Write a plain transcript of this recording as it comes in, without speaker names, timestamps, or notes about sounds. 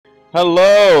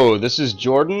Hello, this is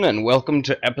Jordan, and welcome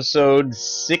to episode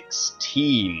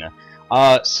 16.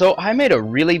 So I made a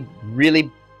really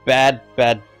bad,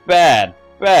 very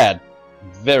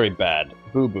bad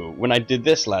boo-boo when I did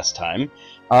this last time.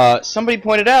 Somebody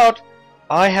pointed out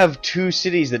I have two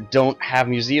cities that don't have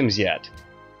museums yet.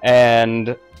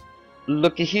 And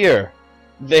looky here,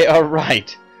 they are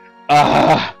right.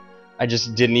 I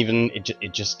just didn't even,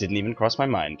 it just didn't even cross my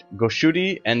mind.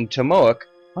 Goshuti and Tomoak.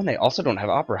 Oh, and they also don't have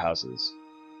opera houses.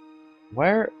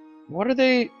 What are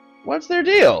they, what's their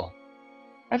deal?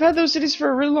 I've had those cities for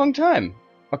a really long time.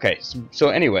 Okay, so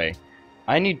anyway,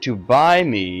 I need to buy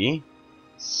me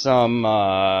some,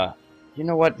 you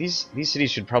know what, these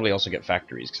cities should probably also get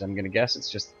factories, because I'm gonna guess it's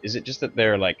just, is it just that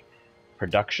their, like,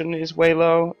 production is way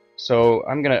low? So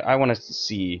I want to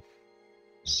see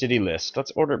city list.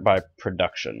 Let's order it by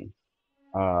production.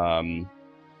 Alright.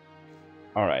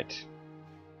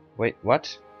 Wait,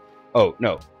 what? Oh,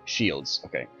 no. Shields.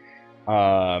 Okay.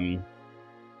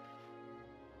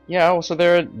 Yeah, also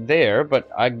they're there,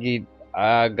 but Agadika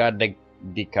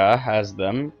has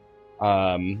them.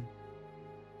 I mean,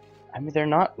 they're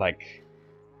not, like...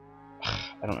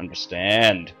 I don't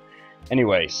understand.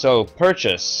 Anyway, so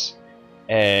purchase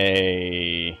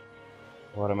a...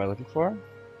 What am I looking for?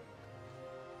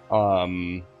 A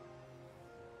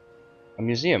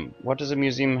museum. What does a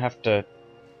museum have to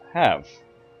have?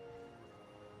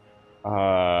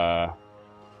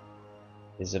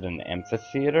 Is it an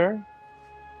amphitheater?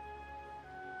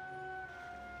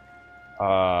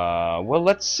 Well,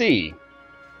 let's see.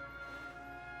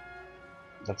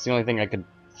 That's the only thing I could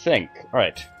think.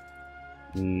 Alright.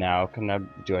 Now,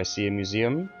 do I see a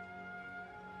museum?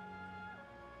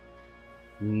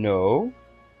 No.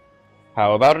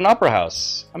 How about an opera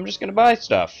house? I'm just gonna buy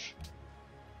stuff.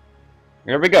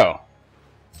 Here we go.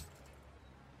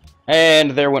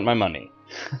 And there went my money.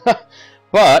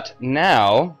 But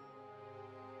now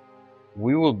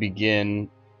we will begin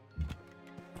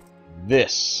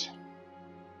this.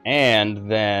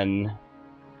 And then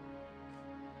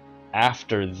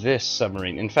after this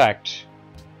submarine, in fact,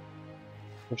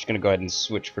 we're just going to go ahead and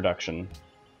switch production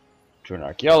to an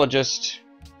archaeologist.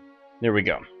 There we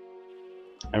go.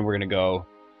 And we're going to go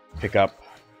pick up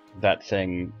that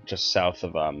thing just south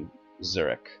of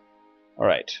Zurich.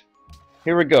 Alright.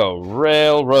 Here we go.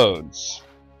 Railroads.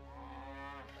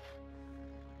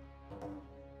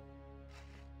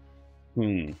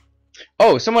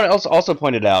 Oh, someone else also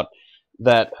pointed out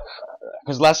that,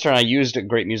 because last turn I used a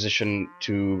great musician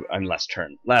to,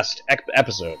 last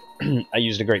episode, I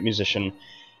used a great musician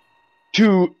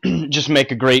to just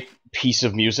make a great piece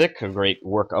of music, a great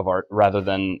work of art, rather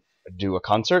than do a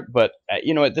concert. But,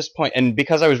 you know, at this point, and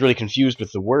because I was really confused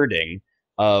with the wording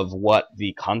of what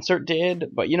the concert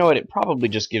did, but you know what, it probably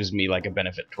just gives me, like, a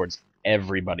benefit towards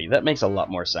everybody. That makes a lot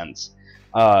more sense.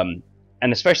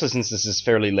 And especially since this is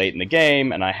fairly late in the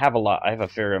game, and I have a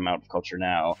fair amount of culture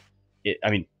now.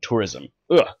 Tourism.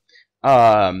 Ugh.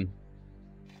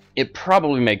 It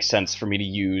probably makes sense for me to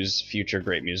use future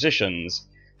great musicians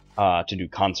to do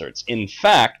concerts. In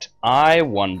fact, I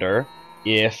wonder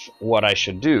if what I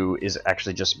should do is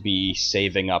actually just be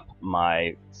saving up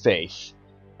my faith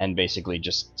and basically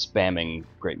just spamming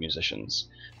great musicians.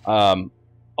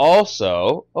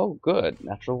 Also, oh good,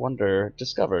 natural wonder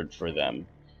discovered for them.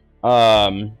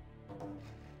 Whoa,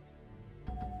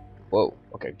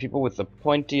 okay, people with the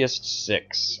pointiest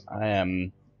 6. I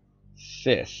am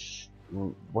 5th.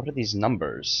 What are these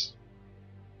numbers?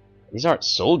 These aren't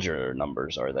soldier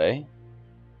numbers, are they?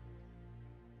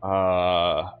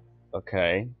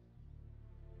 Okay.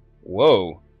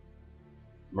 Whoa.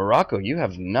 Morocco, you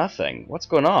have nothing. What's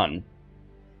going on?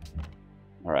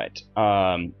 Alright,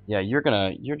 yeah,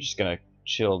 you're just gonna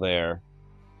chill there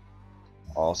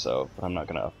also, but I'm not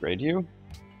gonna upgrade you.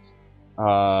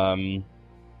 Alright,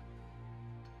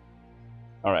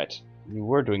 you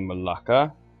were doing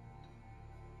Malacca.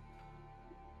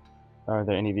 Are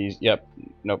there any of these? Yep,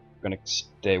 nope, gonna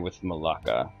stay with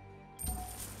Malacca.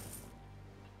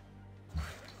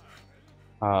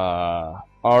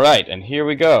 Alright, and here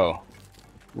we go.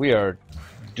 We are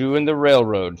doing the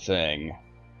railroad thing.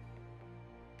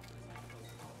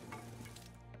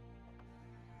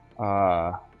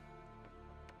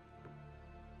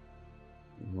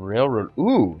 Railroad.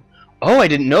 Ooh! Oh, I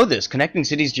didn't know this! Connecting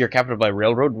cities to your capital by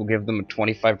railroad will give them a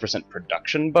 25%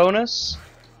 production bonus?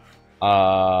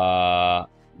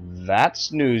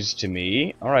 That's news to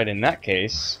me. Alright, in that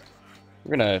case,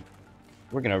 we're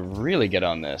gonna really get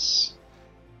on this.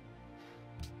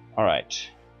 Alright.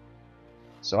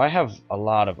 So I have a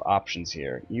lot of options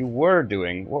here. You were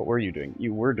doing... What were you doing?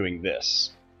 You were doing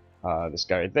this. This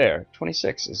guy right there.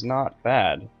 26 is not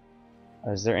bad.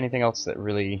 Is there anything else that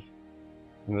really...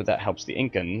 Maybe that helps the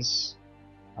Incans.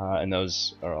 And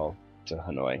those are all to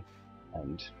Hanoi.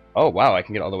 And... Oh, wow, I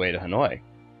can get all the way to Hanoi.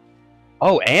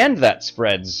 Oh, and that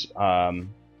spreads some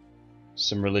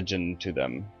religion to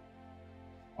them.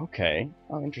 Okay.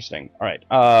 Oh, interesting. Alright.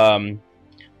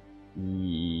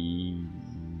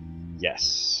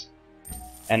 Yes.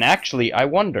 And actually, I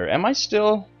wonder, am I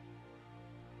still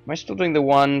doing the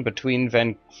one between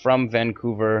from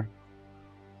Vancouver?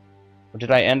 Or did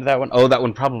I end that one? Oh, that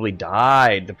one probably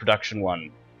died, the production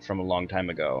one from a long time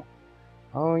ago.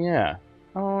 Oh, yeah.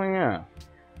 Oh, yeah.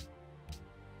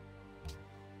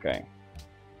 Okay.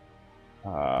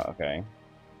 Okay.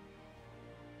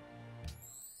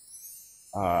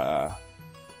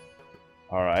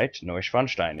 Alright,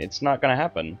 Neuschwanstein. It's not gonna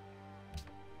happen.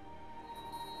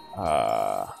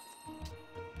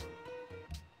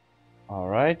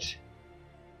 Alright.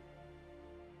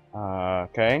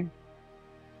 Okay.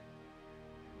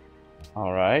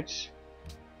 Alright.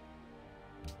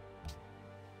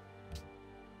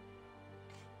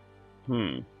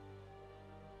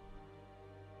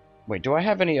 Wait, do I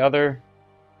have any other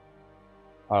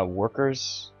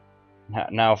workers?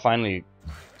 Now, finally,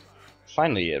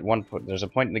 at one point, there's a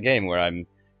point in the game where I'm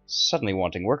suddenly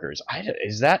wanting workers.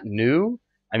 Is that new?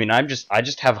 I mean, I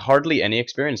just have hardly any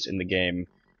experience in the game,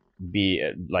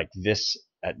 like this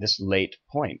at this late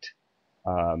point.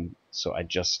 So I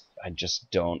just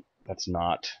don't. That's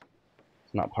not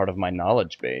part of my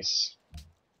knowledge base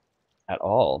at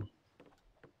all.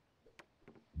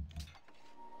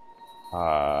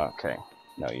 Okay.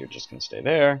 No, you're just gonna stay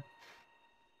there.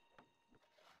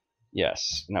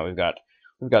 Yes. Now we've got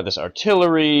this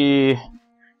artillery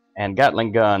and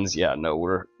Gatling guns. Yeah. No,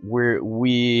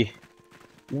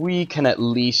 we can at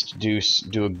least do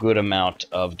a good amount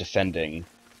of defending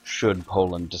should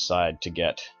Poland decide to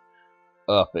get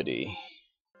uppity.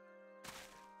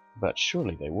 But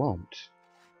surely they won't.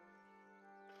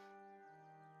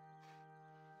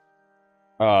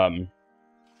 I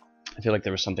feel like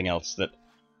there was something else that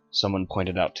someone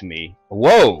pointed out to me.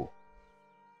 Whoa!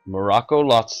 Morocco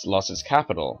lost its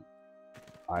capital.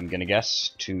 I'm gonna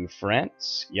guess to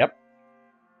France. Yep.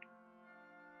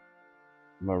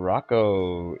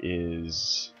 Morocco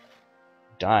is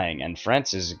dying, and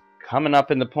France is coming up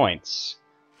in the points.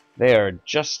 They are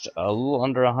just a little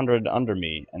under 100 under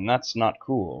me, and that's not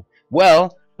cool.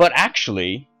 Well, but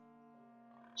actually,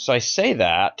 so I say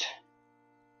that,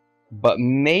 but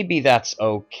maybe that's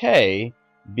okay,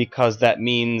 because that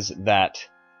means that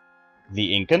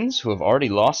the Incans, who have already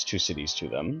lost 2 cities to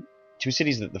them, 2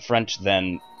 cities that the French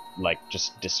then, like,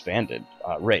 just disbanded,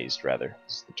 razed, rather,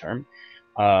 is the term,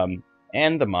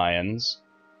 and the Mayans,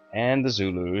 and the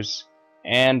Zulus,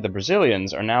 and the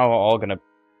Brazilians are now all gonna,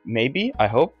 maybe, I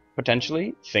hope,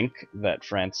 potentially, think that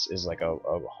France is like a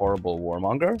horrible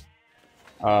warmonger.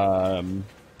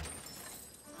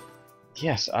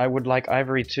 Yes, I would like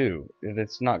ivory too.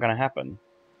 It's not gonna happen.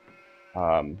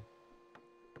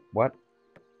 What?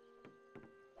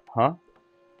 Huh?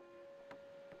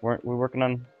 Weren't we working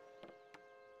on...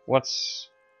 What's...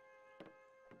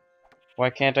 Why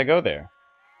can't I go there?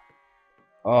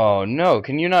 Oh no,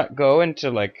 can you not go into,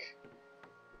 like...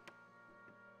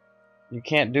 You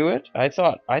can't do it? I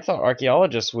thought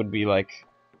archaeologists would be like...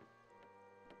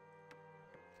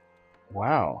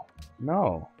 Wow.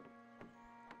 No.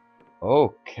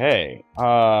 Okay.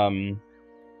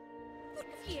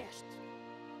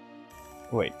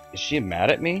 Wait, is she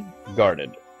mad at me?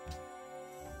 Guarded.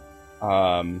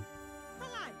 Oh.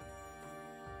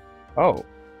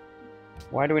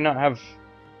 Why do we not have...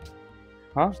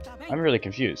 Huh? I'm really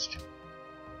confused.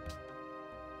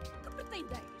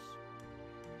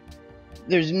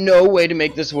 There's no way to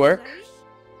make this work?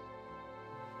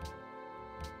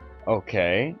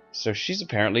 Okay, so she's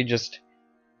apparently just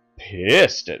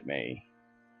pissed at me.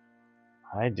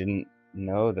 I didn't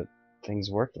know that things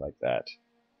worked like that.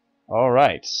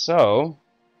 Alright, so...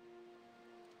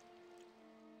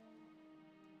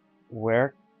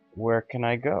 Where can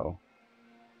I go?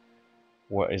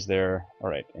 What is there?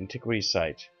 Alright, antiquity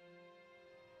site.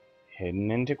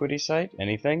 Hidden antiquity site?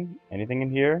 Anything? Anything in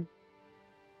here?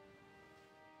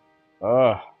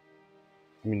 Ugh.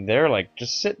 I mean, they're like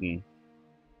just sitting.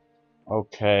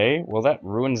 Okay, well that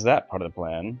ruins that part of the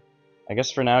plan. I guess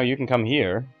for now you can come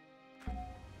here.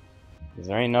 Because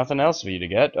there ain't nothing else for you to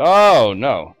get. Oh,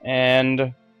 no.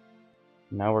 And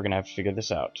now we're gonna have to figure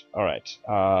this out. Alright.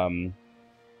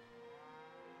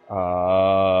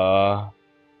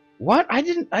 What?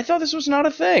 I thought this was not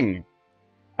a thing.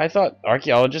 I thought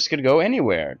archaeologists could go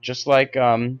anywhere. Just like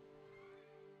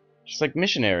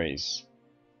missionaries.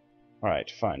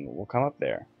 Alright, fine. We'll come up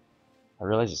there. I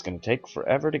realize it's going to take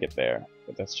forever to get there,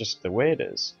 but that's just the way it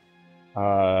is.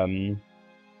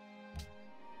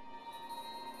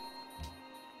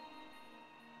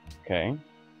 Okay.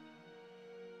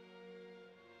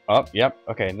 Oh, yep.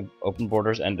 Okay, the open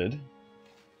borders ended.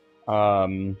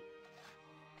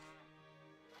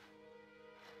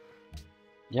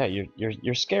 Yeah,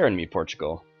 you're scaring me,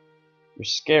 Portugal. You're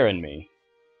scaring me.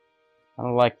 I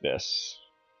don't like this.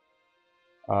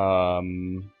 I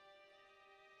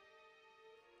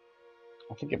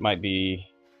think it might be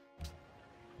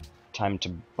time to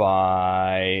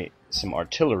buy some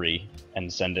artillery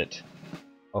and send it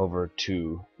over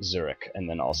to Zurich, and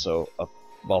then also a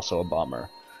bomber,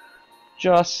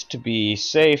 just to be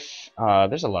safe.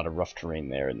 There's a lot of rough terrain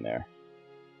there and there.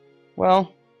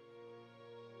 Well,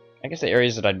 I guess the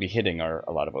areas that I'd be hitting are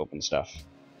a lot of open stuff.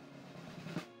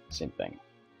 Same thing.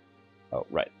 Oh,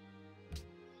 right.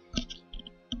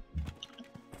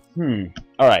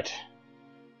 Alright.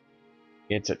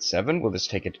 It's at 7. Will this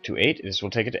take it to 8? This will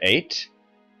take it to 8.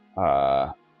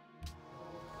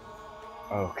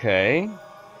 Okay.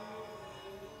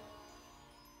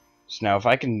 So now if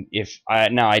I can...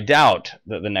 now I doubt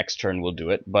that the next turn will do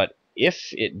it, but if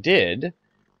it did,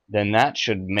 then that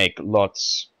should make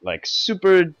Lotz, like,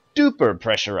 super duper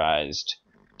pressurized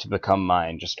to become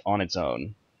mine just on its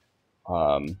own.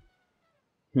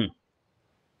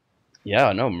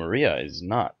 Yeah, no, Maria is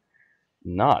not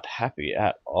happy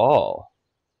at all.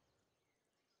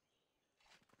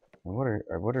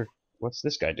 What's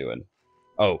this guy doing?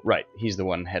 Oh, right, he's the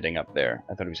one heading up there.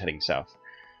 I thought he was heading south.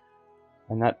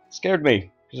 And that scared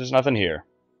me, because there's nothing here.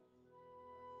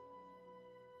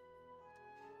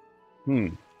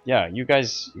 Yeah, you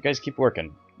guys keep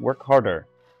working. Work harder.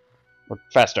 Work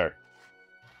faster.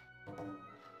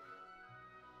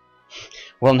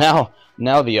 Well, now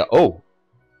the oh,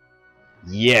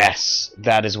 yes,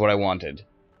 that is what I wanted.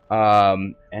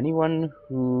 Anyone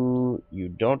who you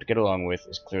don't get along with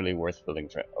is clearly worth building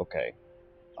for. Okay.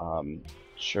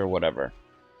 Sure, whatever.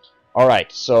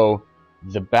 Alright, so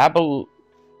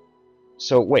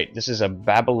so wait, this is a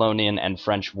Babylonian and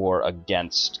French war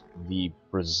against the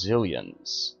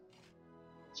Brazilians.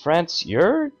 France,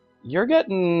 you're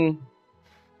getting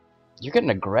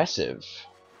aggressive.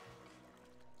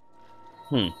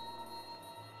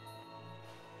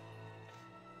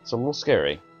 It's a little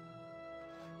scary.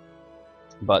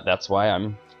 But that's why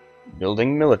I'm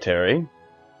building military.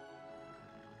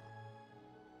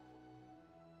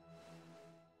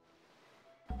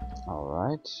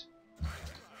 Alright.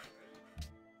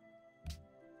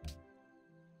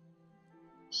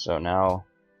 So now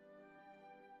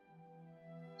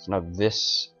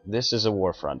this is a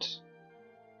war front.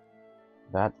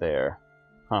 That there.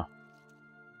 Huh.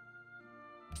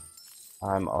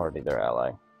 I'm already their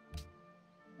ally.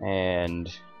 And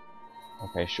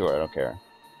okay, sure, I don't care.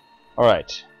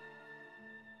 Alright.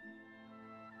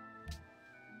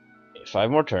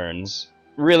 5 more turns.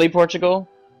 Really, Portugal?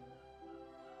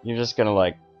 You're just gonna,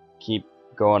 like, keep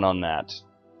going on that.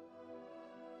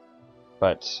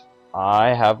 But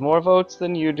I have more votes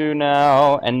than you do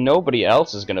now, and nobody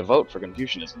else is gonna vote for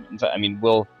Confucianism. In fact, I mean,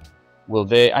 will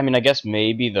they? I mean, I guess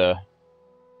maybe the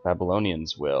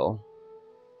Babylonians will.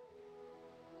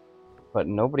 But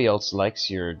nobody else likes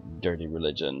your dirty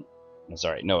religion.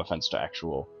 Sorry, no offense to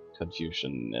actual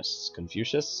Confucianists.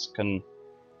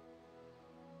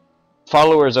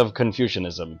 Followers of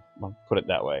Confucianism. I'll put it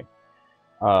that way.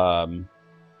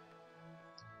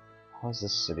 How's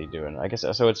this city doing? I guess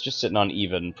so. It's just sitting on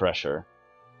even pressure.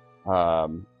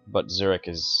 But Zurich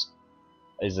is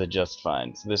just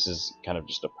fine. So this is kind of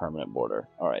just a permanent border.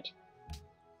 All right.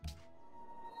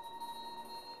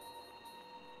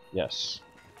 Yes,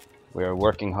 we are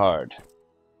working hard.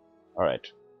 All right.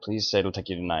 Please say it'll take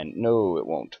you to 9. No, it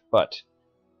won't. But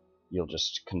you'll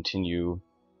just continue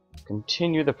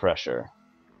the pressure,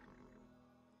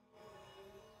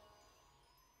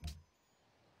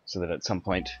 so that at some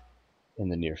point in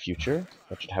the near future,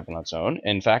 that should happen on its own.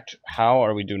 In fact, how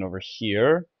are we doing over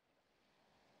here?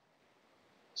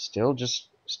 Still just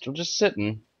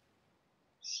sitting.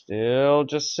 Still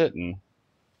just sitting.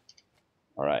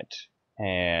 Alright.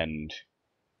 And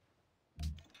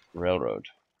railroad.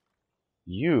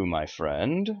 You, my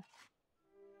friend,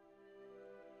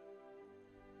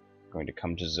 going to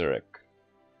come to Zurich.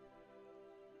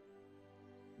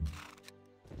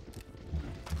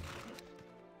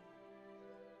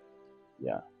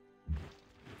 Yeah.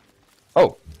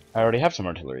 Oh, I already have some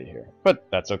artillery here, but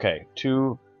that's okay.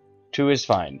 2 is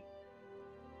fine.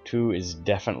 2 is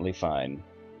definitely fine.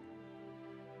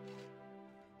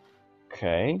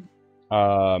 Okay.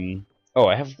 Oh,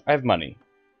 I have money.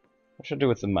 What should I do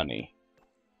with the money?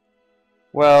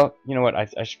 Well, you know what?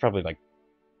 I should probably like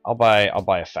I'll buy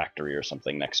a factory or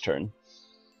something next turn.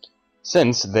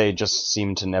 Since they just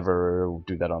seem to never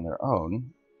do that on their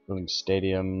own. Building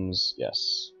stadiums,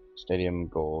 yes. Stadium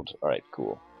gold. Alright,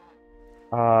 cool.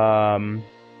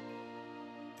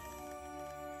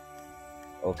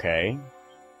 Okay.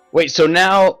 Wait, so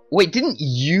now wait, didn't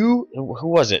you who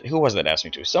was it? Who was that asked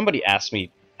me to? Somebody asked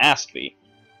me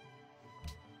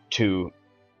to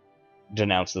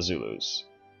denounce the Zulus.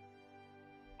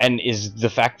 And is the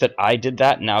fact that I did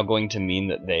that now going to mean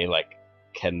that they, like,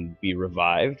 can be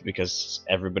revived because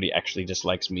everybody actually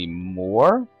dislikes me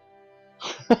more?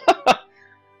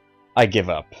 I give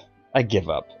up. I give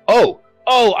up. Oh!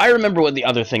 Oh, I remember what the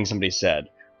other thing somebody said.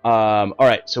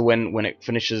 Alright, so when it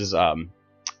finishes,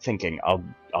 thinking,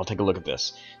 I'll take a look at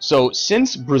this. So,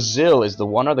 since Brazil is the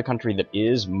one other country that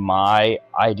is my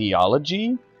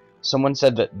ideology, someone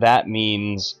said that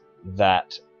means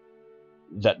that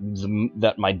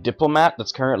my diplomat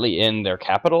that's currently in their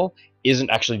capital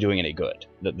isn't actually doing any good.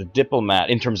 That the diplomat,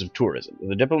 in terms of tourism,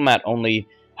 the diplomat only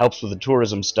helps with the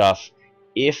tourism stuff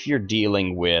if you're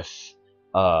dealing with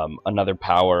another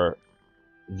power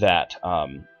that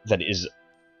that is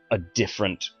a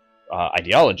different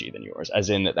ideology than yours, as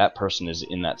in that person is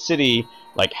in that city,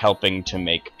 like helping to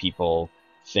make people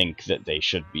think that they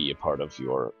should be a part of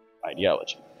your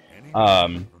ideology.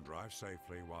 Drive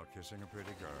safely while kissing a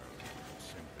pretty girl.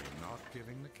 Simply not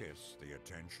giving the kiss the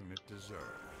attention it deserves.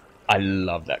 I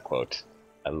love that quote.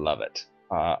 I love it.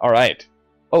 Alright.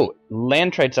 Oh,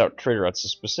 land trader routes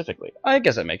specifically. I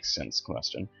guess that makes sense,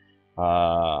 question.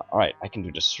 Alright, I can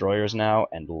do destroyers now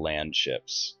and land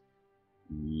ships.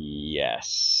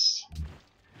 Yes.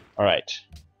 Alright.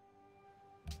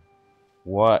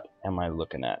 What am I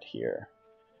looking at here?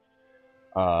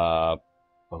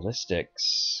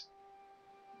 Ballistics.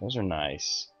 Those are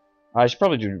nice. I should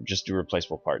probably just do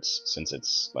replaceable parts, since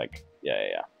it's like,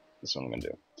 yeah. That's what I'm gonna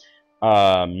do.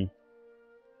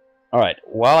 Alright,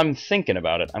 while I'm thinking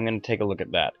about it, I'm gonna take a look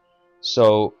at that.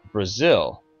 So,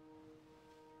 Brazil.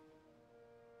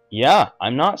 Yeah,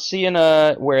 I'm not seeing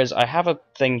whereas I have a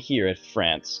thing here at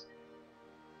France.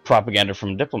 Propaganda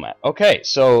from diplomat. Okay,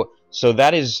 so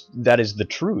that is the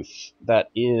truth.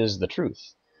 That is the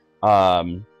truth.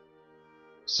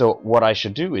 So what I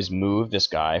should do is move this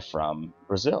guy from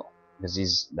Brazil, because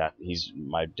he's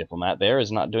my diplomat there is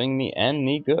not doing me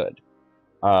any good.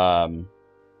 So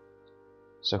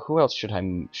who else should I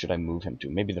move him to?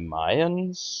 Maybe the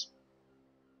Mayans,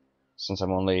 since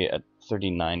I'm only at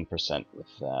 39%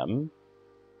 with them.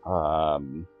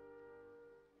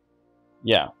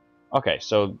 Yeah. Okay.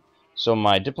 So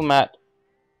my diplomat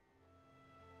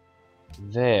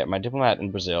there, my diplomat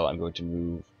in Brazil, I'm going to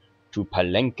move to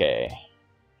Palenque.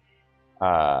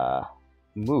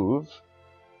 Move.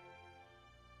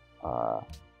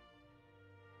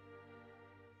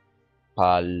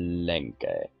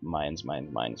 Palenque. Mines,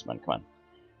 come on.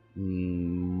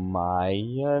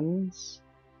 Mayans?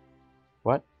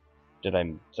 What? Did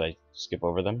I skip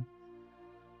over them?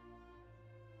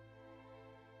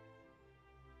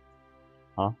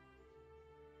 Huh?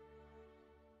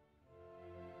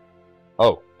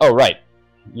 Oh, right.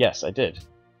 Yes, I did.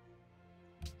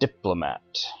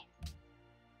 Diplomat.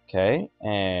 Okay,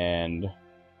 and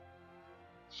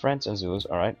France and Zulus.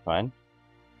 Alright, fine.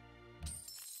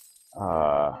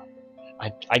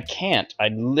 I can't. I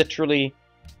literally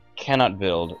cannot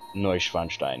build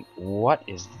Neuschwanstein. What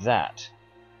is that?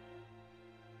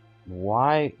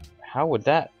 Why? How would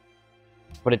that?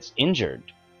 But it's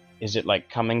injured. Is it like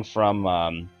coming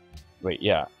from? Wait,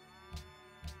 yeah.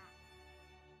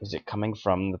 Is it coming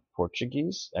from the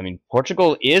Portuguese? I mean,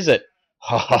 Portugal is it?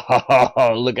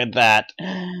 Oh, look at that.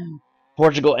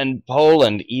 Portugal and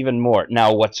Poland even more.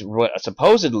 Now, what's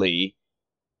supposedly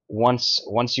once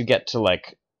you get to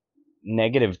like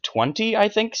 -20, I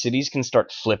think cities can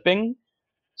start flipping.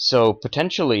 So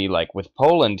potentially, like with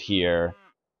Poland here,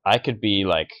 I could be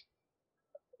like,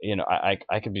 you know,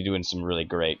 I could be doing some really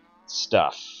great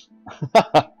stuff.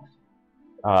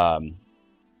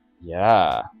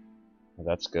 Yeah,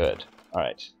 that's good. All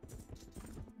right.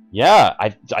 Yeah,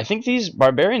 I think these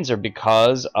barbarians are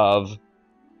because of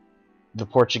the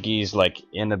Portuguese like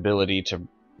inability to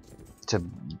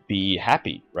be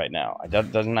happy right now.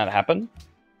 Doesn't that happen?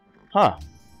 Huh.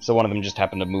 So one of them just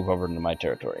happened to move over into my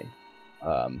territory.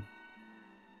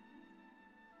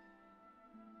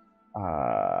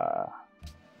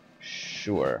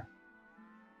 Sure.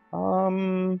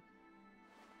 Oh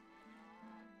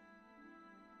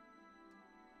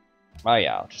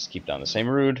yeah, I'll just keep down the same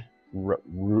road.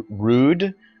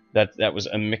 Rude. That was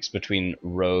a mix between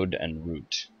road and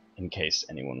route, in case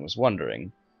anyone was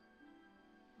wondering.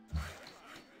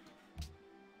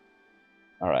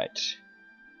 Alright.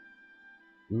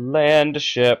 Land a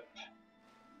ship.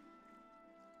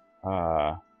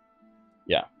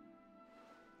 Yeah.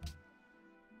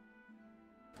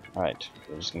 Alright,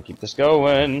 we're just gonna keep this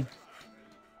going.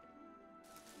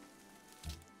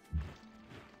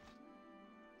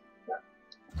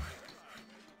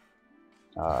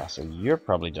 So you're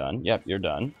probably done. Yep, you're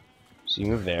done. So you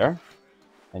move there.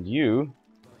 And you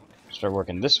start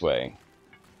working this way.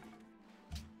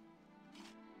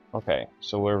 Okay,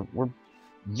 so we're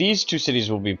these two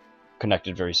cities will be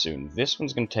connected very soon. This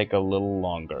one's gonna take a little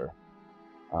longer.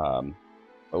 But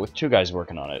with two guys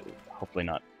working on it, hopefully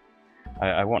not.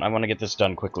 I want to get this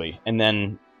done quickly. And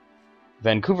then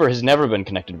Vancouver has never been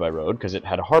connected by road because it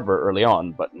had a harbor early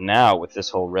on, but now with this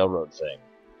whole railroad thing,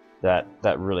 that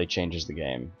really changes the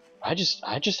game. I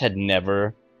just had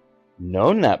never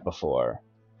known that before.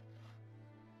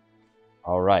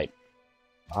 All right.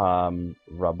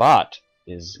 Rabat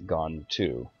is gone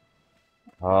too.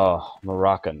 Oh,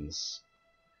 Moroccans.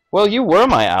 Well, you were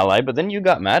my ally, but then you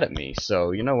got mad at me,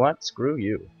 so you know what? Screw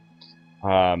you.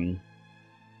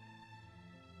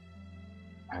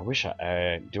 I wish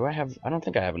do I have... I don't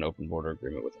think I have an open border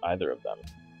agreement with either of them.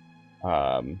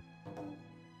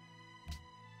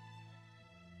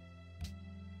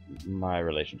 My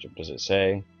relationship, does it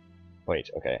say? Wait,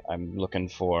 okay, I'm looking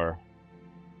for...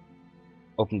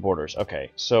 Open borders,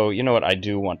 okay. So, you know what, I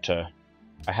do want to...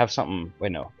 I have something...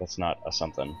 Wait, no, that's not a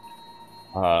something.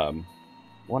 One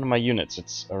of my units,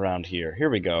 it's around here. Here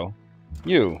we go.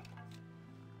 You.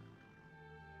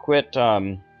 Quit,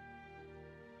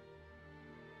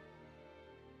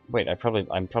 Wait, I'm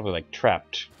probably like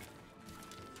trapped.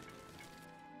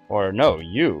 Or no,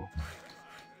 you.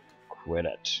 Quit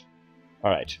it.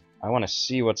 Alright, I want to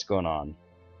see what's going on.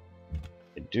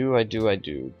 I do.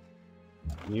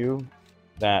 You,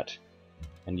 that,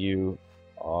 and you,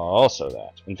 also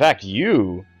that. In fact,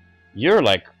 you're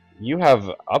like, you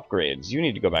have upgrades. You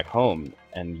need to go back home,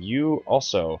 and you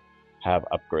also have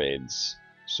upgrades.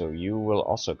 So you will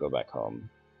also go back home.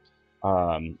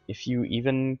 If you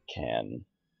even can.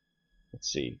 Let's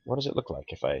see, what does it look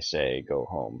like if I say go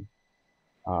home?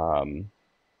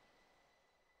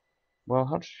 Well,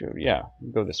 how should... yeah,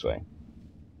 go this way.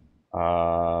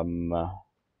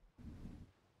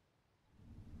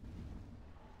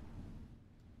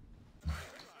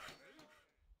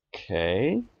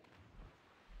 Okay.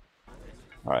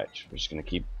 Alright, we're just gonna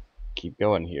keep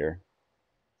going here.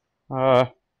 Do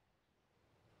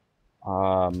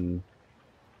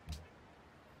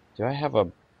I have a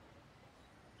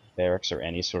barracks or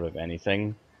any sort of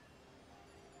anything?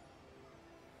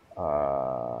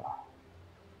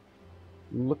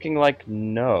 Looking like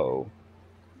no.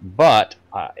 But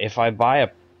if I buy a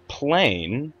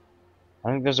plane,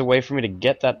 I think there's a way for me to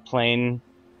get that plane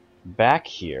back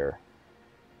here.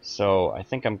 So I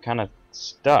think I'm kind of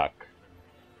stuck.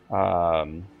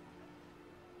 Alright,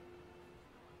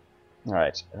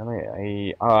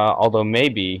 although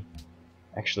maybe,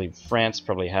 actually France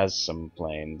probably has some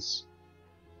planes.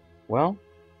 Well,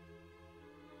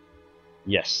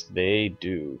 yes, they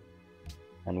do.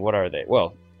 And what are they?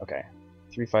 Well, okay,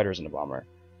 3 fighters and a bomber.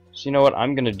 So you know what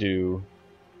I'm gonna do?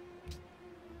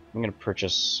 I'm gonna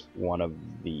purchase one of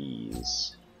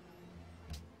these.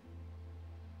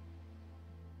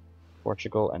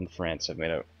 Portugal and France have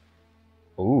made a...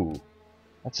 Ooh,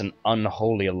 that's an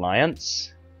unholy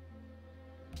alliance.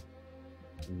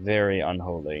 Very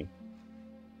unholy.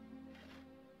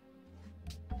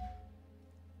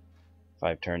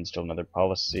 5 turns till another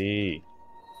policy.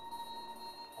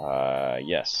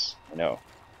 Yes, I know.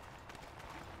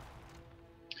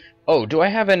 Oh, do I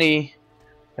have any...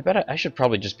 I bet I should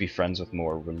probably just be friends with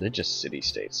more religious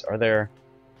city-states. Are there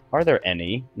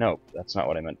any? No, that's not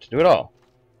what I meant to do at all.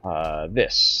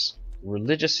 This.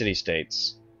 Religious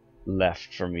city-states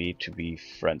left for me to be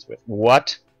friends with.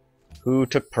 What? Who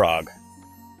took Prague?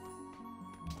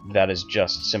 That is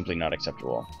just simply not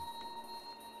acceptable.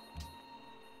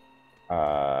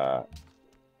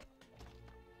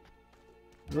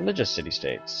 Religious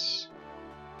city-states.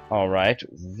 Alright,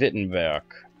 Wittenberg.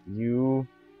 You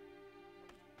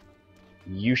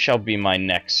shall be my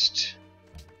next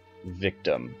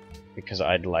victim, because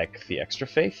I'd like the extra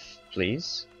faith,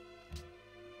 please.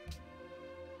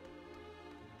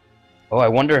 Oh, I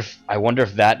wonder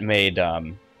if that made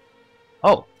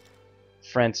oh,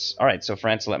 France. All right, so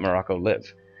France let Morocco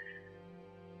live.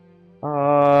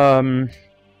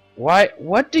 Why?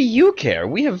 What do you care?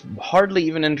 We have hardly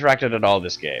even interacted at all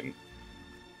this game.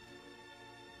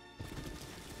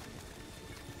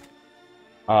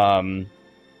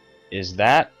 Is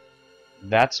that...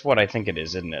 That's what I think it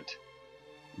is, isn't it?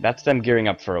 That's them gearing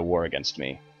up for a war against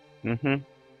me. Mm-hmm.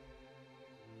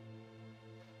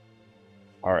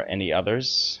 Are any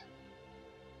others?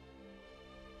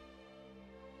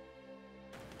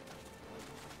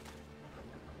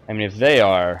 I mean, if they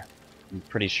are, I'm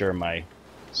pretty sure my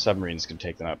submarines can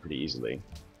take them out pretty easily.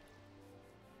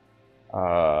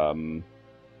 Alright.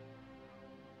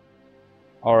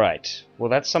 Well,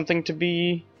 that's something to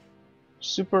be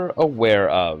super aware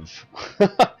of.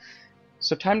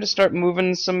 So time to start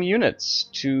moving some units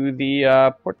to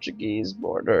the Portuguese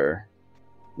border.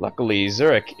 Luckily,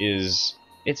 Zurich is...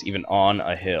 it's even on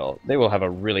a hill. They will have a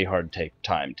really hard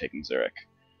time taking Zurich.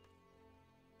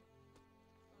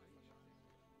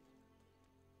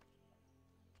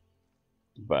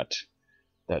 But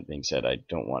that being said, I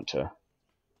don't want to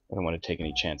take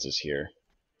any chances here.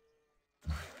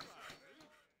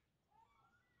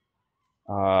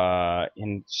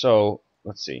 And so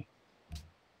let's see.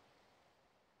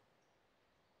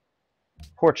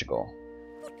 Portugal.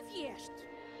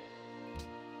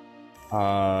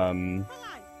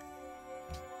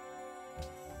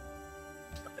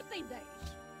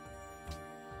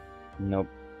 Nope.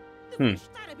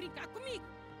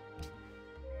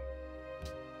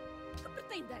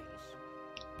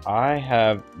 I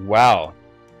have... wow.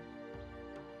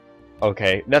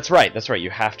 Okay, that's right, you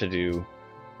have to do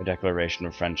a declaration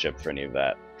of friendship for any of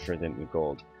that, for the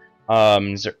gold.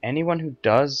 Is there anyone who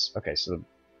does? Okay, so the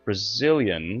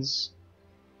Brazilians...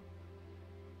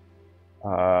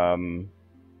 are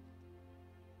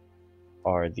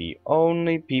the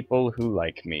only people who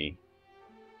like me.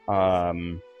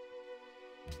 Continue.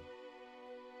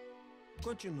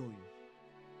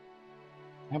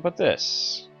 How about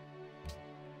this?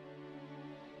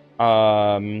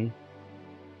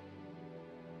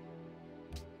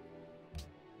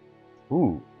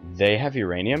 Ooh, they have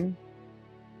uranium?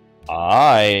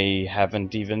 I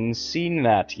haven't even seen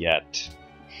that yet.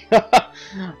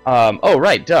 Oh,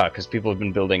 right, duh, because people have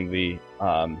been building the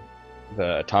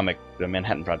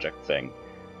Manhattan Project thing.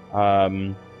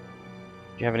 Do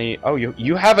you have any... oh,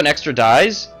 you have an extra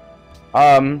dyes?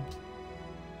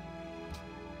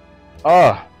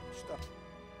 Oh.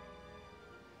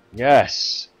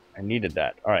 Yes, I needed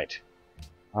that. Alright.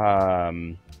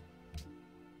 Alright,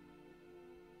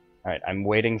 I'm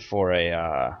waiting for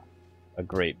a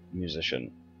great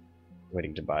musician.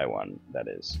 Waiting to buy one, that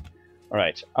is.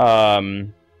 Alright,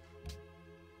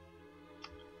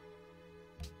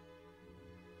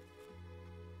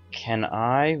 can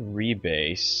I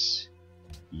rebase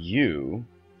you?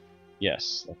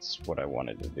 Yes, that's what I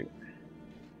wanted to do.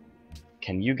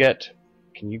 Can you get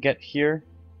here?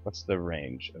 What's the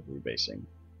range of rebasing?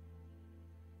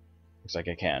 Looks like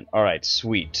I can. Alright,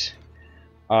 sweet.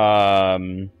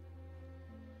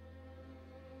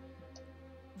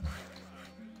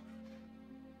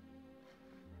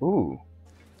 Ooh.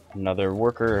 Another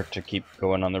worker to keep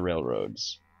going on the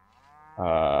railroads.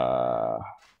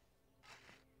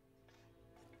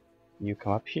 You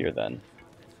come up here then.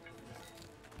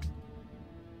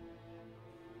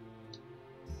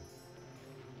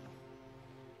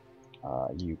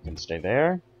 You can stay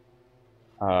there.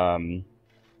 Nope,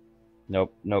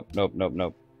 nope, nope, nope,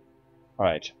 nope.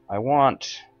 Alright, I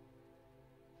want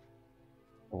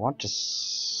to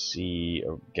see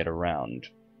or get around,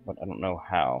 but I don't know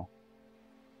how.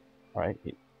 Alright,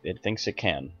 it thinks it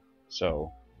can,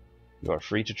 so you are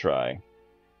free to try.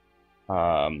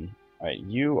 Alright,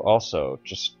 you also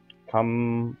just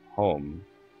come home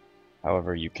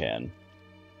however you can.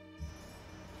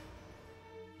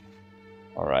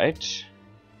 Alright.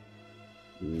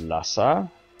 Lhasa.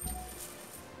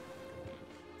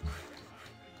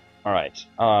 Alright.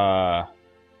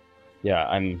 Yeah,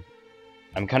 I'm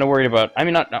kind of worried about... I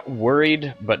mean, not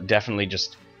worried, but definitely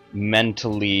just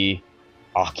mentally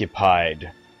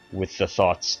occupied with the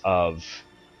thoughts of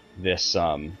this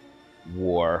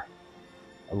war.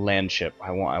 A land ship.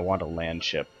 I want a land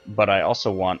ship, but I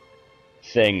also want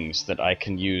things that I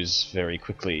can use very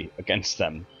quickly against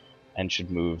them, and should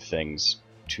move things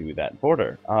to that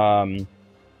border.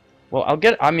 Well, I'll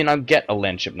get a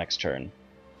land ship next turn.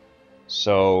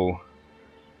 So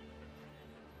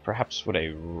perhaps would a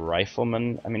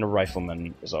rifleman... I mean, a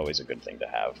rifleman is always a good thing to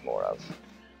have more of.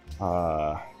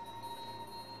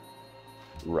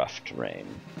 Rough terrain.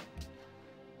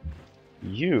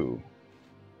 You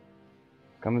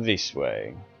come this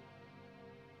way.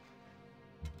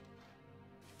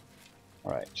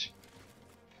 Alright.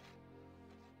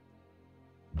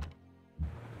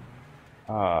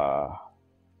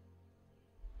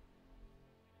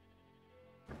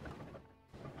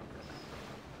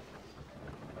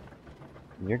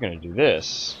 You're gonna do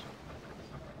this.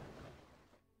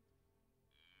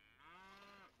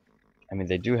 I mean,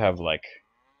 they do have, like...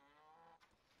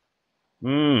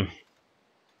 Yeah,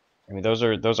 I mean, those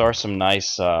are some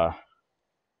nice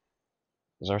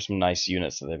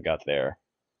units that they've got there.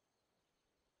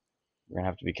 We're gonna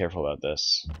have to be careful about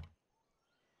this.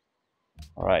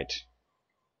 All right,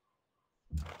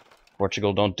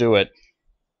 Portugal, don't do it.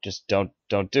 Just don't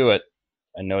do it.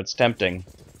 I know it's tempting.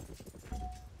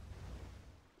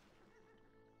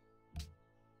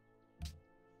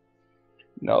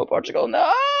 No, Portugal,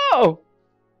 no!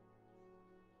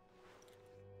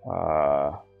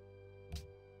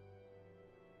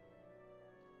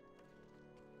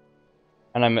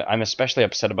 And I'm especially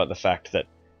upset about the fact that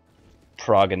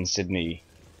Prague and Sydney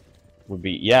would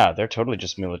be... Yeah, they're totally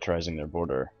just militarizing their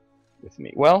border with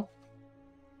me. Well,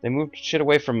 they moved shit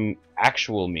away from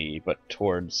actual me, but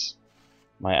towards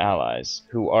my allies,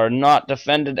 who are not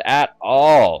defended at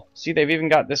all. See, they've even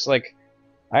got this, like,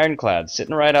 ironclad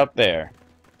sitting right out there.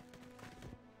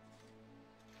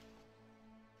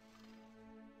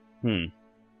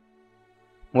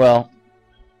 Well,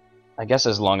 I guess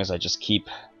as long as I just keep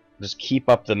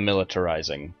up the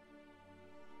militarizing.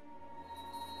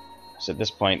 So at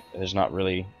this point, there's not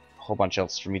really a whole bunch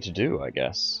else for me to do, I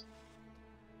guess.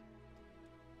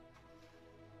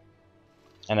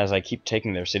 And as I keep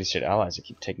taking their city-state allies, I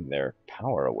keep taking their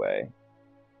power away.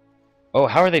 Oh,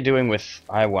 how are they doing with...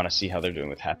 I want to see how they're doing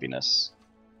with happiness.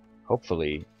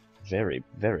 Hopefully, very,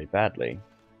 very badly.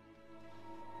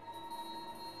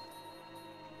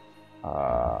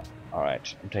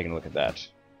 Alright, I'm taking a look at that.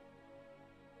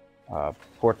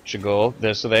 Portugal,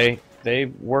 so they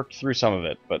worked through some of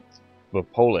it, but the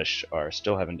Polish are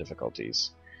still having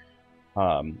difficulties.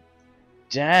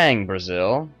 Dang,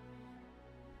 Brazil.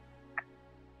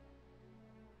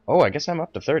 Oh, I guess I'm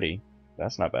up to 30.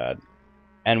 That's not bad.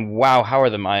 And wow, how are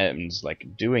the Mayans, like,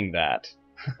 doing that?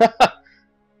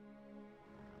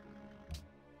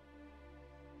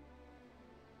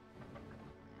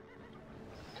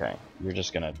 Okay, you're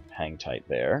just gonna hang tight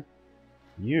there.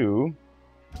 You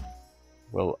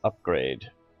will upgrade,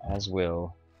 as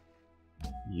will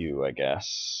you, I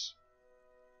guess.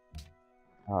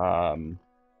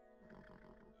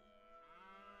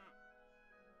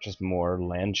 Just more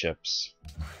land chips.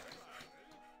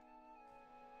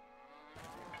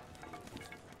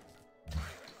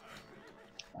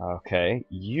 Okay,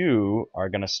 you are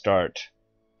gonna start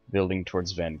building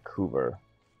towards Vancouver,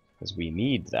 because we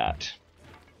need that.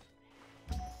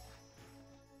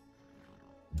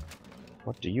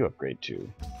 What do you upgrade to?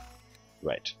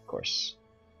 Right, of course.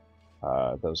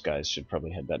 Those guys should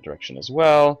probably head that direction as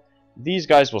well. These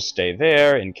guys will stay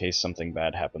there in case something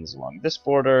bad happens along this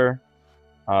border.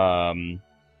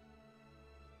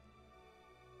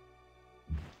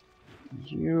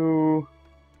 You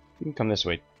can come this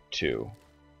way too.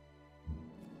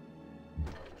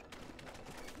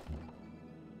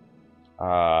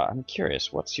 I'm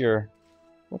curious, what's your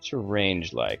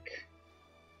range like?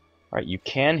 Alright, you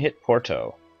can hit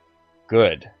Porto.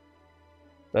 Good.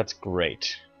 That's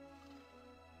great.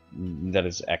 That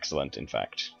is excellent, in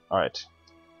fact. Alright.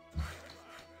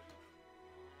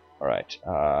 Alright,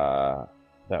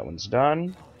 that one's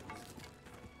done.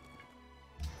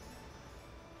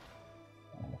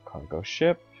 Cargo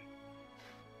ship.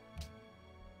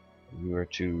 You are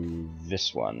to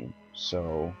this one,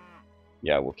 so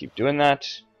yeah, we'll keep doing that.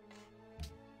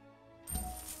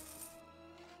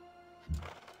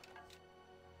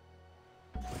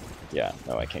 Yeah,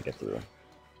 no, I can't get through.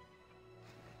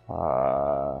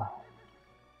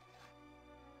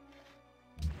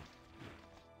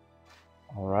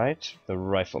 Alright, the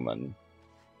rifleman.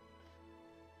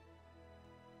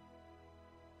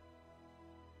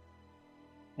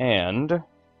 And...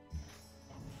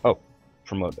 oh,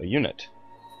 promote a unit.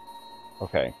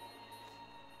 Okay.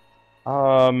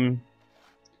 Let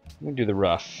me do the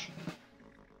rough.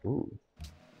 Ooh.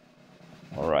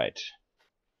 Alright.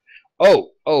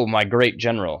 Oh, my great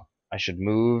general. I should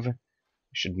move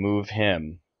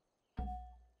him.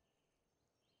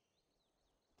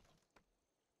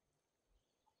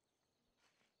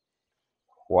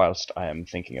 Whilst I am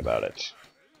thinking about it.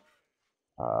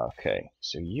 Okay,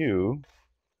 so you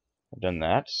have done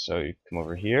that, so you come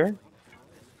over here.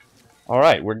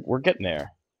 Alright, we're getting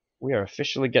there. We are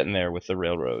officially getting there with the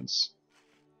railroads.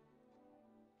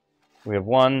 We have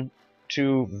one,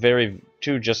 two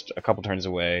just a couple turns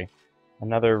away.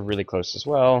 Another really close as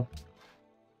well.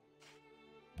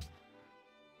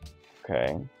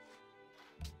 Okay.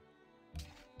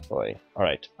 Boy.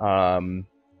 Alright.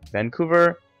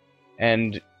 Vancouver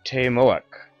and Temoak.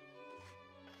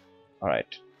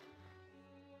 Alright.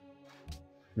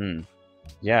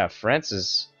 Yeah, France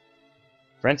is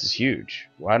huge.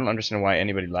 Well, I don't understand why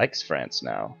anybody likes France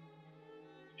now.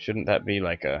 Shouldn't that be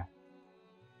a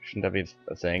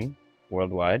thing?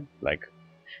 worldwide. Like,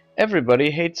 everybody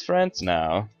hates France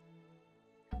now.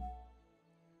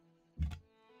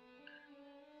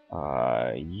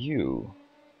 You.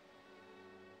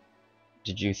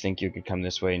 Did you think you could come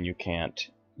this way and you can't?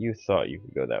 You thought you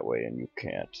could go that way and you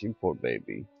can't. You poor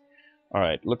baby.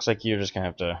 Alright, looks like you're just gonna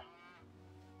have to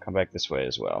come back this way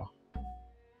as well.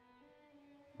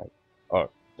 Oh, is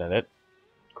that it?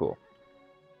 Cool.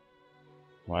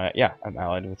 Why, yeah, I'm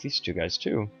allied with these two guys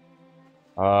too.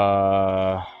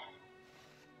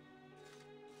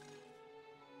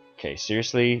 Okay,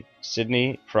 seriously,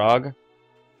 Sydney, Prague,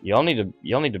 y'all need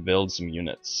to build some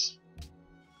units,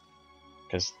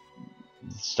 because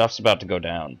stuff's about to go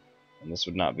down, and this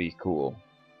would not be cool.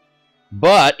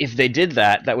 But if they did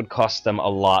that, that would cost them a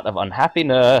lot of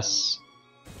unhappiness.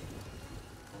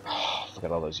 Look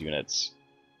at all those units.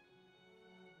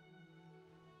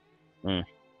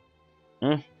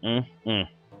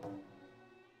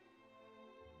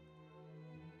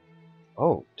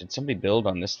 Oh, did somebody build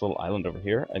on this little island over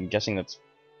here? I'm guessing it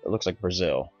looks like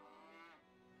Brazil.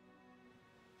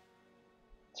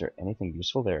 Is there anything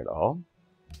useful there at all?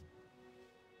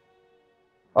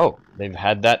 Oh, they've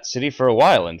had that city for a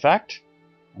while, in fact.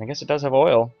 I guess it does have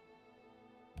oil.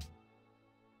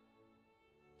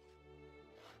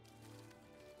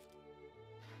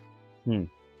 You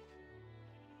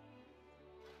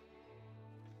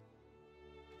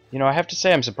know, I have to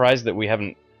say I'm surprised that we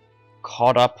haven't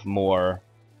caught up more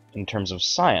in terms of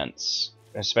science,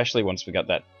 especially once we got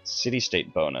that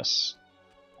city-state bonus.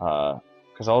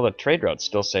 Because all the trade routes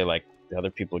still say, like, the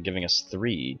other people are giving us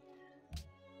 3.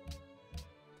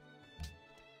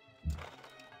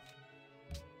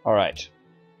 Alright.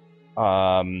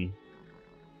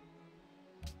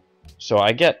 So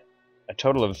I get a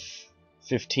total of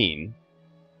 15.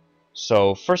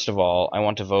 So, first of all, I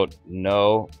want to vote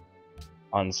no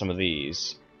on some of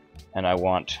these. And I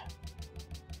want...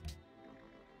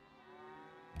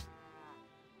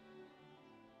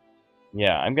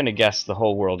 Yeah, I'm gonna guess the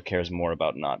whole world cares more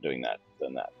about not doing that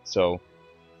than that. So,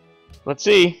 let's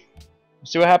see.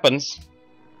 See what happens.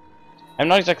 I'm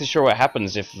not exactly sure what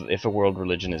happens if a world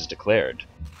religion is declared.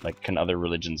 Like, can other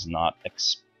religions not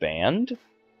expand?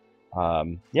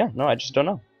 Yeah, no, I just don't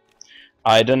know.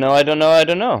 I don't know.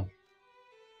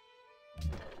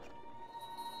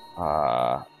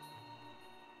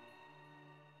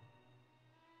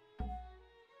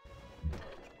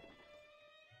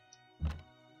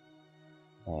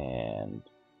 And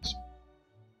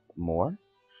more.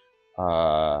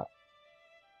 And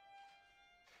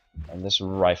this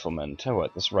rifleman, tell you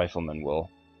what, this rifleman will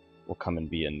come and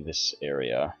be in this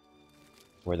area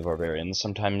where the barbarians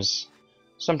sometimes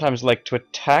like to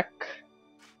attack.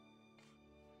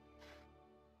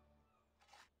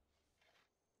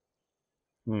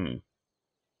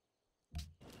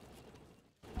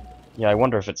 Yeah, I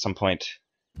wonder if at some point,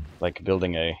 like,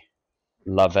 building a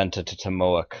La Venta to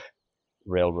Tamoac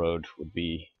railroad would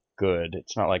be good.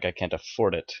 It's not like I can't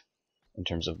afford it in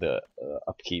terms of the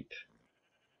upkeep.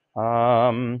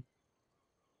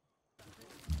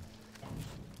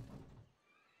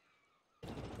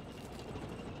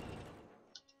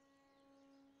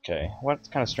 Okay, what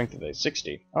kind of strength are they?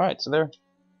 60. Alright, so they're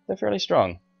fairly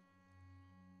strong.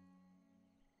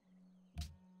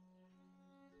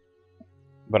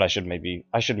 But I should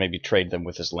maybe trade them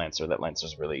with this Lancer. That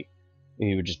Lancer's really...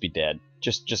 he would just be dead.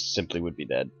 Just simply would be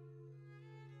dead.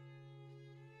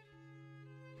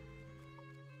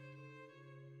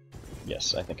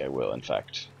 Yes, I think I will, in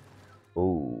fact.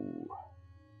 Ooh.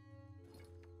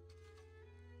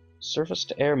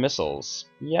 Surface-to-air missiles.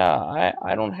 Yeah,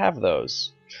 I don't have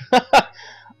those.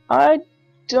 I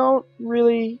don't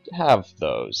really have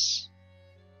those.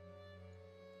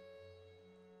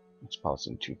 Let's pause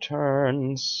in 2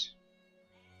 turns.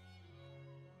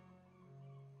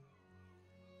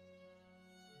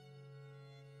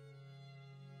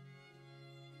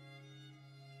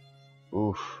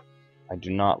 Oof. I do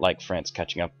not like France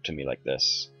catching up to me like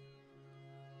this.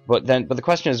 But the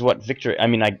question is what victory... I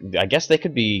mean, I guess they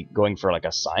could be going for, like,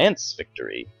 a science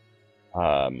victory.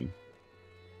 I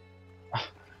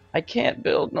can't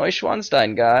build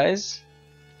Neuschwanstein, guys.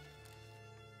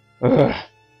 Ugh.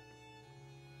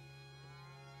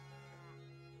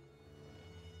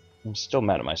 I'm still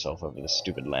mad at myself over this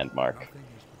stupid landmark.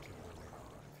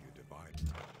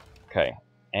 Okay,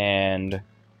 and...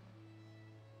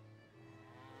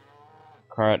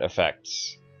 current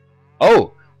effects.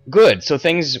 Oh! Good! So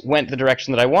things went the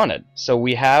direction that I wanted. So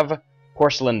we have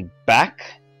porcelain back.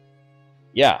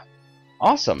 Yeah.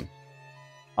 Awesome.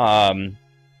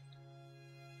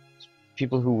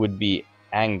 People who would be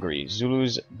angry.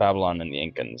 Zulus, Babylon, and the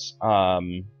Incans.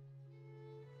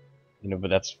 You know,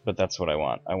 but that's what I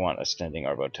want. I want a standing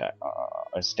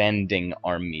a standing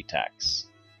army tax.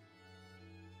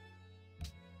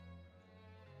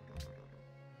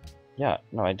 Yeah,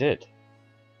 no, I did.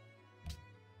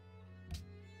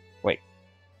 Wait,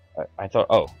 I thought.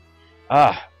 Oh,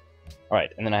 all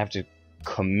right, and then I have to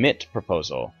commit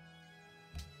proposal.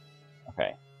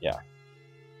 Okay, yeah.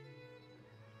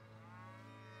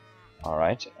 All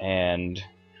right, and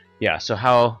yeah. So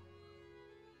how?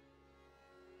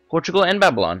 Portugal and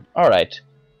Babylon. All right,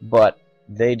 but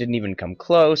they didn't even come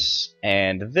close,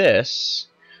 and this,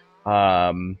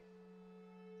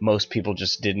 most people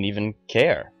just didn't even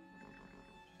care.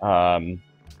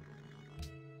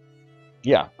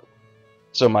 Yeah.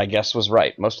 So my guess was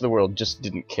right. Most of the world just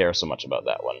didn't care so much about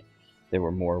that one. They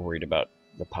were more worried about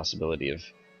the possibility of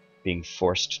being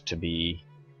forced to be...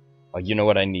 Oh, you know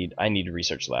what I need? I need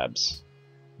research labs.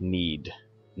 Need.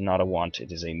 Not a want,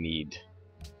 it is a need.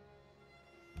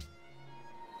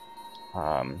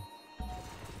 Alright.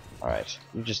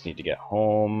 You just need to get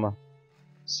home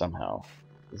somehow.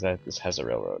 This has a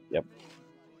railroad. Yep.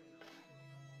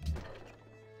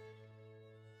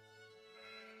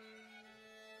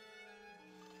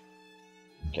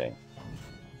 Okay.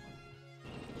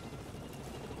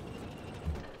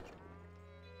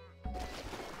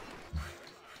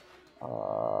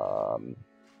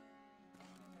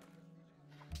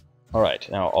 Alright,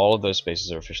 now all of those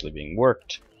spaces are officially being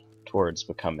worked towards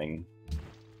becoming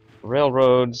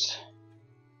railroads.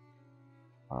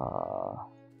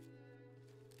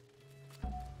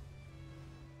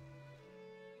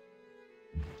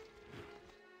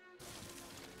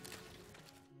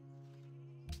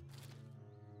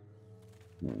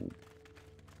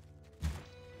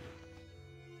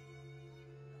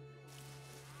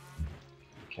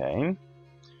 Okay.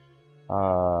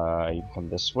 You come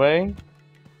this way.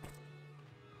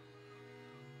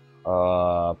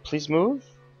 Please move?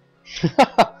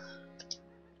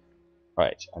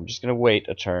 Alright, I'm just gonna wait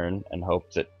a turn and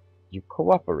hope that you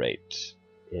cooperate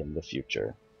in the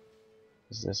future.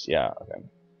 Is this? Yeah, okay.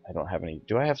 I don't have any.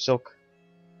 Do I have silk?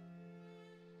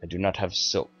 I do not have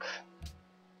silk.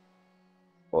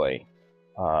 Boy.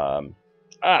 I'm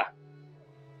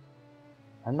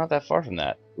not that far from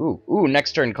that. Ooh,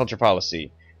 next turn, culture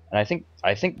policy. And I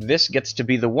think this gets to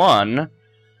be the one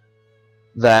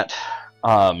that,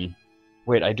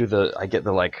 wait, I get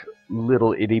the, like,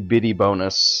 little itty-bitty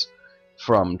bonus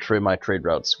from my trade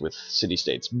routes with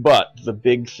city-states. But the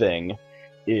big thing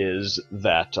is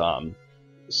that,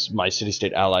 my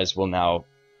city-state allies will now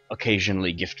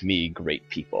occasionally gift me great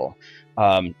people.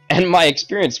 And my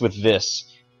experience with this,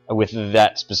 with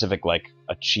that specific, like,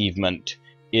 achievement,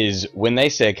 is when they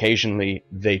say occasionally,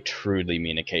 they truly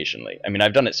mean occasionally. I mean,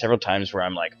 I've done it several times where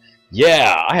I'm like,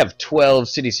 yeah, I have 12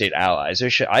 city-state allies.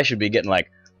 I should be getting,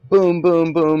 like, boom,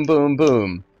 boom, boom, boom,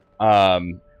 boom.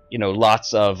 You know,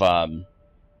 lots of, I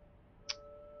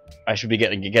should be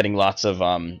getting lots of,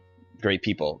 great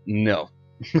people. No.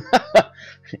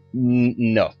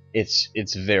 No.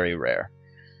 It's very rare.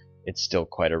 It's still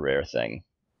quite a rare thing.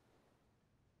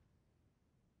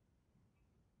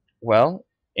 Well,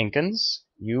 Incans,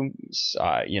 you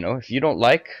know, if you don't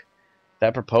like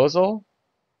that proposal,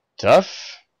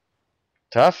 tough.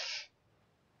 I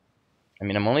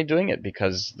mean, I'm only doing it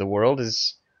because the world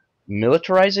is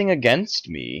militarizing against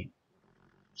me.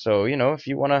 So, you know, if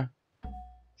you want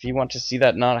to see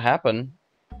that not happen,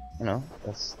 you know,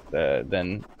 that's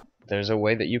then there's a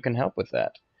way that you can help with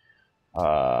that.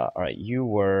 All right, you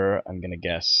were, I'm gonna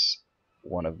guess,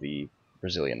 one of the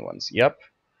Brazilian ones. Yep.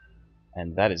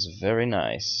 And that is very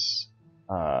nice.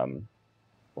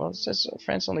 Well, it says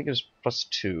France only gives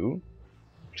 +2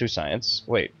 to science.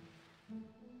 Wait.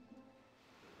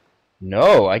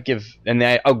 No, I give, and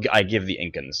then I give the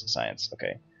Incans science.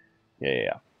 Okay.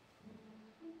 Yeah.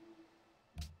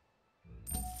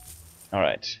 All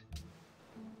right.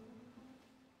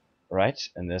 Right,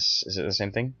 and this, is it the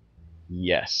same thing?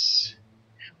 Yes.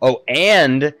 Oh,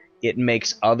 and it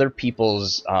makes other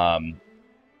people's,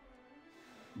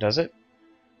 does it?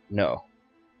 No.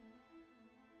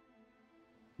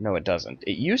 No, it doesn't.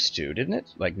 It used to, didn't it?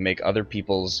 Like, make other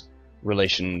people's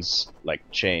relations, like,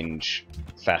 change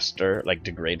faster, like,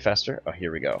 degrade faster? Oh,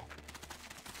 here we go.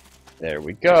 There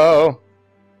we go!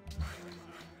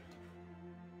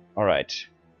 Alright.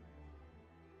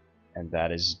 And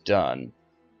that is done.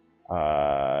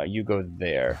 You go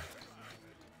there.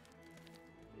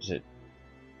 Is it...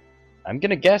 I'm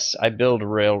gonna guess I build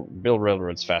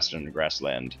railroads faster in the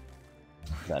grassland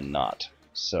than not.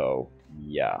 So,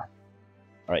 yeah.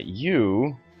 Alright,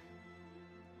 you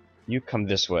come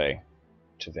this way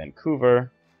to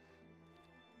Vancouver.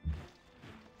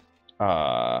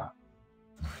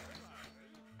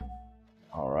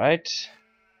 Alright.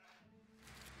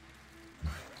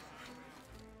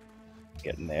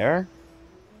 Getting there.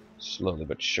 Slowly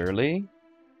but surely.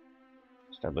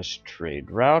 Establish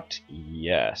trade route.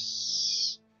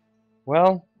 Yes.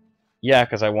 Well, yeah,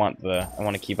 because I want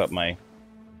to keep up my...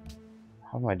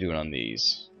 How am I doing on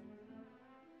these?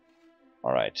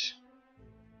 Alright.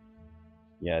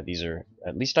 Yeah, these are...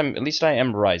 At least I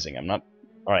am rising. I'm not...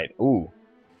 Alright, ooh.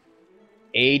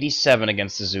 87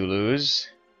 against the Zulus.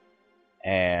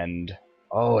 And...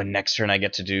 Oh, and next turn I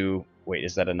get to do... Wait,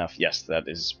 is that enough? Yes, that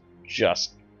is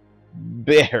just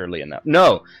barely enough.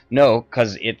 No,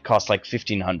 because it costs like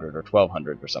 1,500 or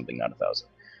 1,200 or something, not 1,000.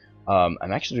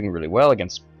 I'm actually doing really well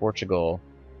against Portugal.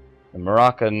 The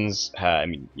Moroccans, I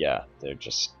mean, yeah, they're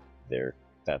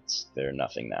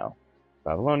nothing now.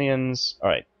 Babylonians,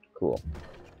 alright, cool.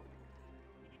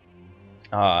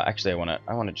 Actually,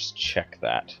 I wanna just check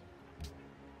that.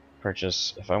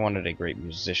 Purchase, if I wanted a great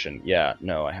musician, yeah,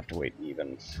 no, I have to wait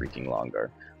even freaking longer.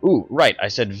 Ooh, right, I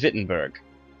said Wittenberg,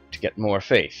 to get more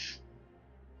faith.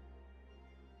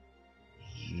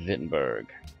 Wittenberg.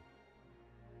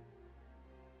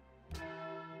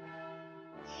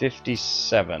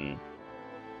 57.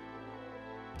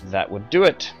 That would do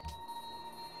it.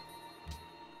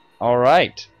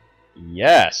 Alright.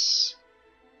 Yes.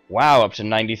 Wow, up to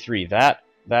 93. That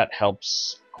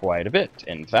helps quite a bit,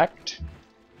 in fact.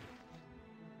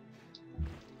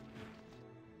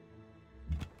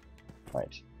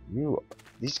 Right.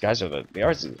 These guys are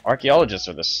the archaeologists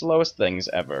are the slowest things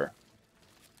ever.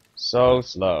 So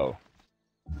slow.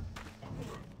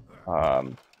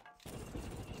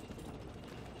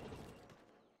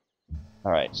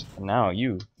 Alright, now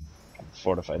you can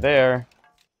fortify there.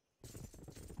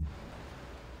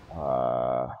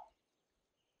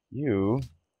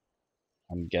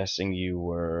 I'm guessing you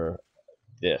were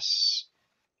this.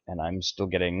 And I'm still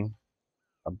getting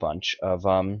a bunch of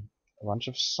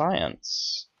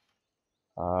science.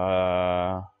 You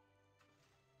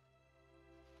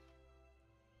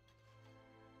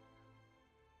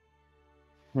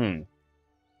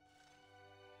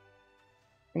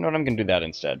know what, I'm gonna do that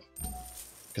instead.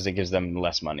 Because it gives them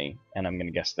less money, and I'm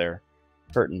gonna guess they're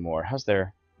hurting more. How's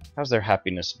their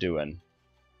happiness doing?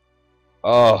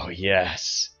 Oh,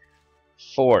 yes.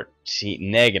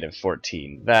 14, negative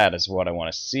 14. That is what I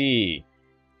want to see.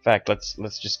 In fact,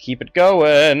 let's just keep it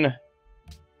going.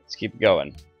 Let's keep it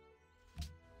going.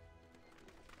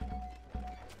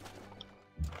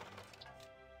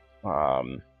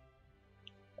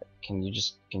 Can you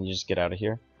just get out of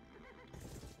here?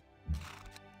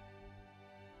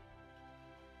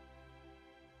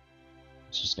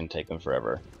 It's just gonna take them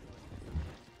forever,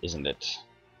 isn't it?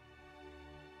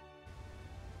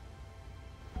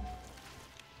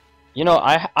 You know,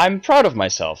 I'm proud of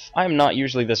myself. I'm not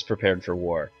usually this prepared for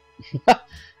war.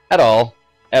 At all.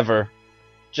 Ever.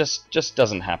 Just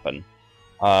doesn't happen.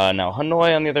 Now,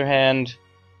 Hanoi, on the other hand,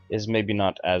 is maybe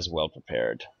not as well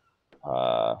prepared.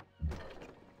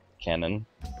 Cannon.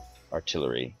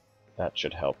 Artillery. That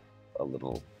should help a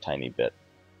little tiny bit.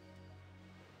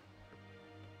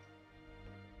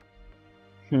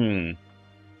 Alright,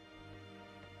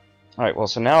 well,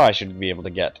 so now I should be able to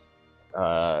get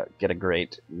a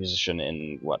great musician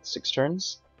in, what, 6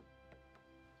 turns?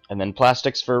 And then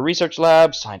plastics for research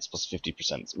labs, science plus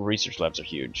 50%. Research labs are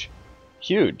huge.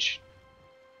 Huge!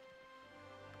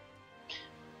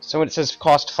 So when it says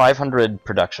cost 500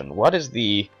 production, what is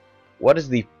the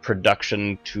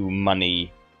production to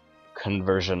money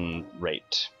conversion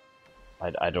rate?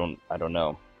 I don't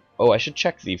know. Oh, I should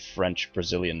check the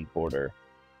French-Brazilian border.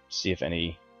 See if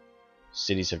any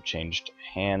cities have changed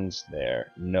hands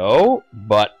there. No,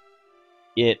 but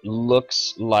it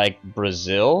looks like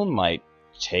Brazil might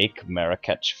take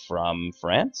Marrakech from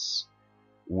France,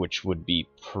 which would be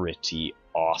pretty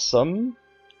awesome.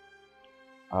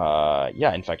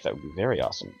 Yeah, in fact, that would be very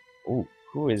awesome. Ooh,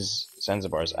 who is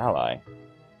Zanzibar's ally?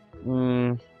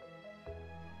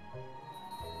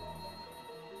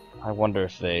 I wonder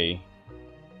if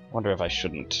I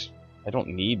shouldn't. I don't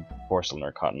need porcelain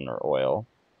or cotton or oil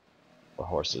or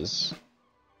horses,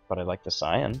 but I like the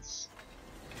science.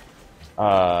 No,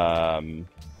 I'm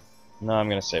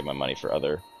gonna save my money for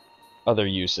other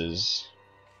uses.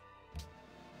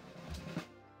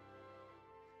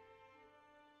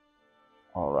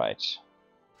 All right.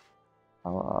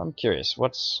 I'm curious.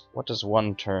 What does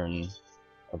 1 turn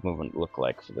of movement look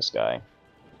like for this guy?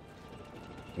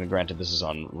 And granted, this is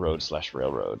on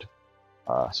road/railroad,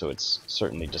 so it's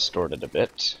certainly distorted a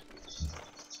bit,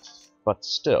 but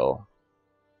still.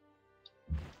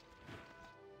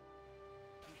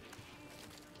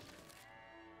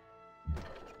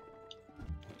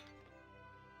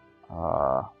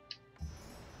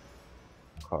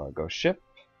 Cargo ship.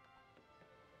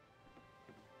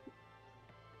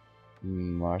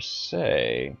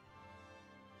 Marseille.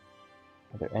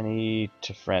 Are there any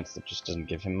to France that just doesn't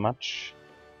give him much?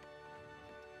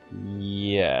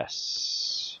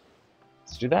 Yes.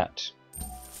 Let's do that.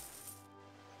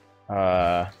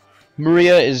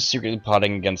 Maria is secretly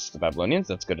plotting against the Babylonians.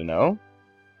 That's good to know.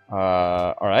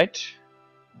 Alright.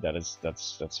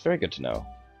 That's very good to know.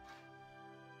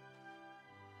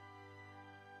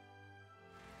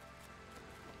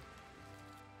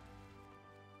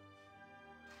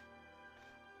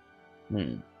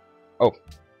 Oh,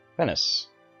 Venice.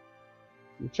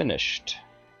 You finished.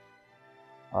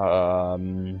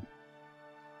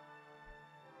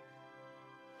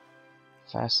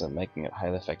 Fast at making it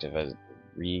highly effective as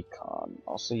recon.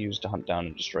 Also used to hunt down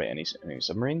and destroy any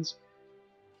submarines.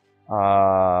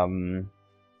 I'm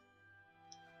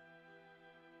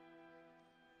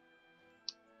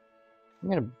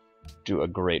gonna do a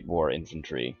Great War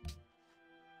infantry.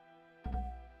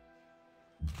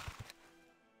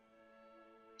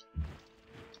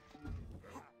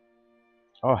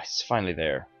 Oh, it's finally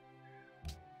there.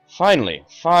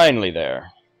 Finally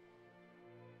there.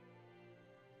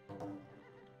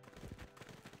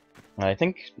 And I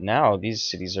think now these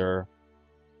cities are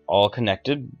all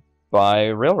connected by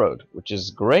railroad, which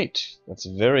is great. That's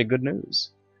very good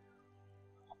news.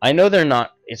 I know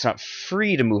it's not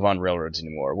free to move on railroads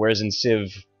anymore, whereas in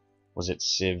Civ, was it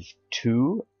Civ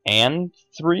 2 and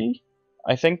 3?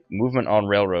 I think movement on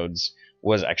railroads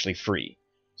was actually free.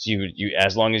 So you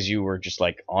as long as you were just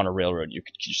like on a railroad, you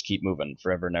could just keep moving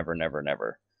forever, never, never,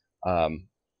 never.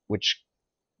 Which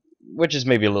is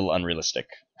maybe a little unrealistic.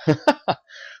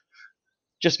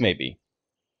 Just maybe.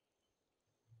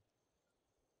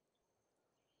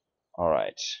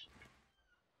 Alright.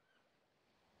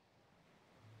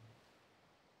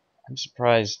 I'm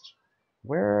surprised.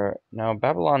 Where... Now,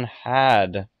 Babylon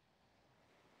had...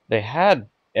 They had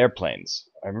airplanes.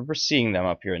 I remember seeing them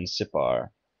up here in Sipar.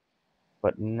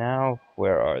 But now,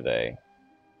 where are they?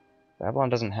 Babylon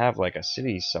doesn't have, like, a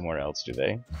city somewhere else, do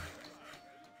they?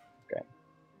 Okay.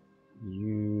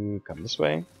 You come this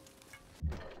way.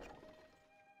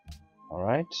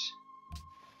 Alright.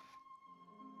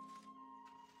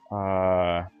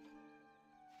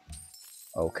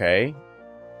 Okay.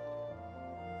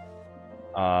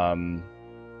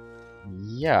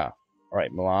 Yeah.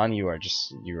 Alright, Milan, you are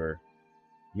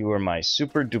my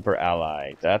super duper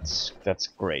ally. That's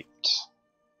great.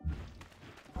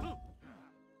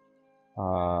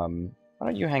 Why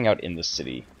don't you hang out in the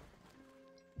city?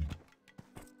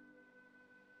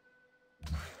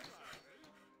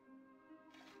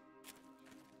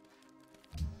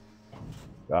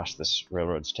 Gosh, this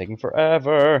railroad's taking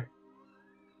forever.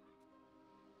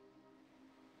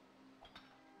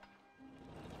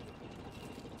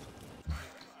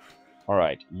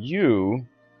 Alright, you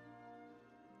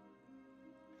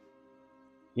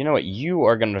know what? You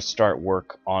are going to start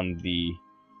work on the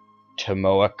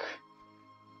Timoic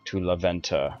to La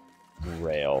Venta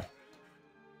rail.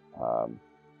 I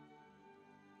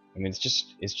mean, it's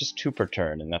just 2 per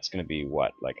turn, and that's going to be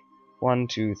what, like 1,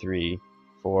 2, 3,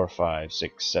 4, 5,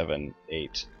 6, 7,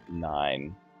 8,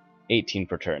 9, 18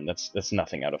 per turn. That's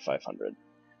nothing out of 500.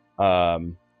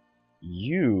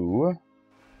 You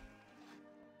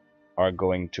are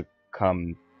going to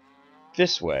come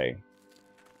this way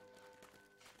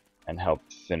and help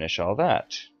finish all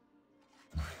that.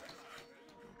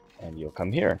 And you'll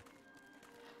come here.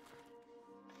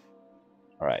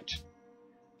 Alright.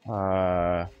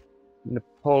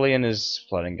 Napoleon is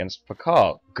flooding against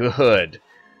Pakal. Good.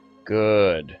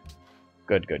 Good.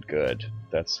 Good, good, good.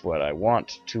 That's what I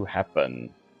want to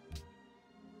happen.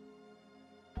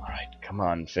 Alright, come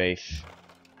on, Faith.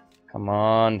 Come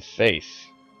on, Faith.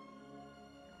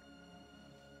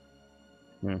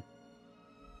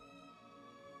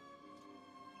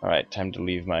 Alright, time to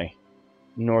leave my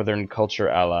northern culture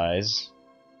allies.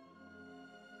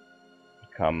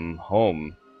 Come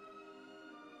home.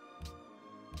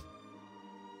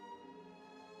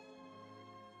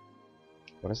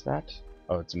 What is that?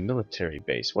 Oh, it's a military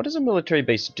base. What does a military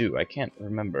base do? I can't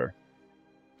remember.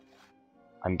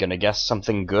 I'm gonna guess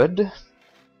something good?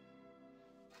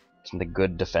 Something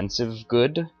good, defensive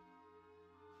good?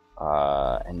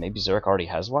 And maybe Zurich already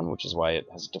has one, which is why it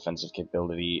has a defensive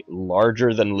capability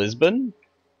larger than Lisbon?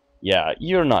 Yeah,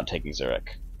 you're not taking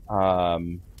Zurich.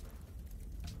 Fine,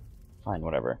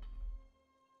 whatever.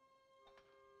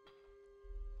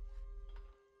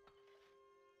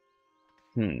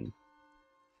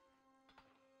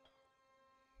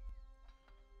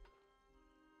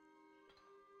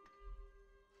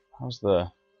 How's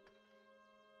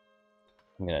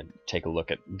I'm gonna take a look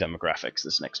at demographics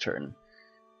this next turn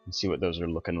and see what those are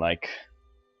looking like.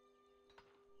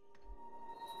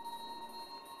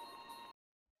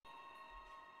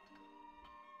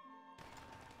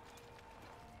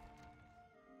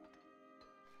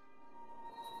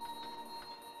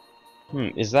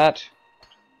 Is that...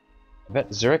 I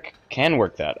bet Zurich can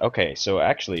work that. Okay, so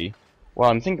actually, while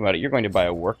I'm thinking about it, you're going to buy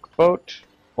a workboat?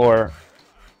 Or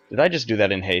did I just do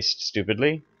that in haste,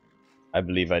 stupidly? I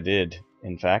believe I did,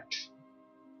 in fact.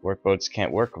 Workboats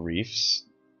can't work reefs.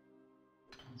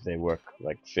 They work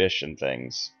like fish and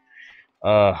things.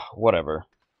 Whatever.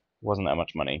 Wasn't that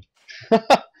much money.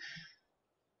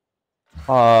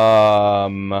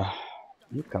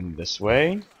 You come this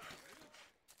way.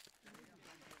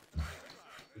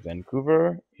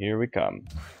 Vancouver, here we come.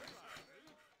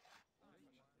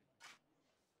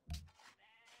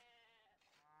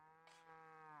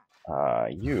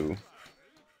 You.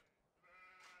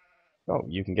 Oh,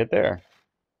 you can get there.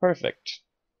 Perfect.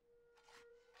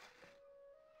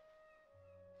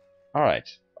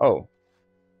 Alright. Oh.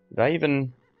 Did I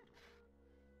even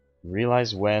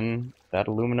realize when that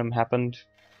aluminum happened?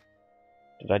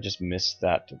 Did I just miss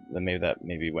that? Maybe that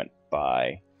went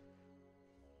by.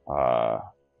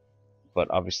 But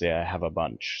obviously I have a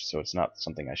bunch, so it's not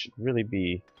something I should really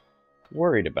be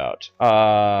worried about.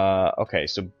 Okay,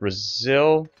 so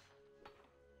Brazil...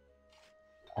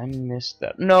 I missed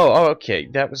that. No, oh, okay,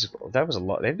 that was a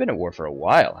lot. They've been at war for a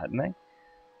while, hadn't they?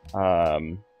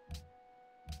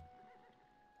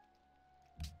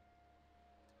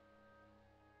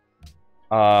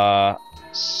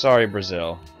 Sorry,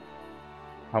 Brazil.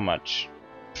 How much?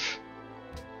 Pfft.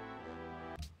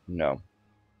 No.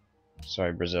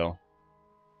 Sorry, Brazil.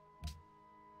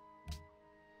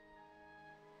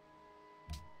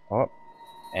 Oh,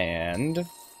 and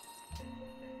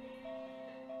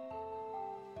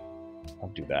I'll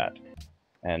do that.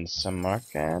 And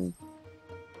Samarkand.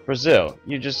 Brazil,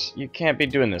 you can't be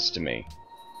doing this to me.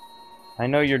 I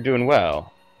know you're doing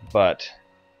well, but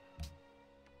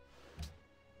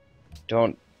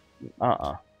don't.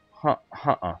 Alright,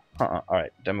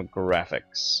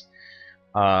 demographics.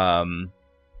 Alright.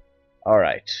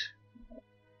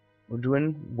 We're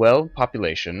doing well,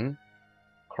 population.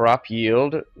 Crop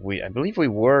yield, I believe we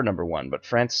were #1, but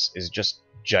France is just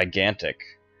gigantic.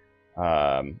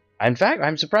 In fact,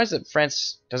 I'm surprised that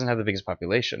France doesn't have the biggest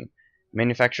population.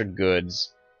 Manufactured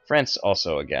goods, France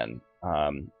also, again.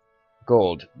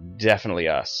 Gold, definitely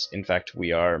us. In fact,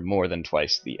 we are more than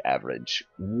twice the average.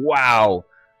 Wow!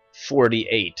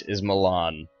 48 is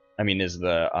Milan. I mean, is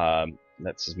the,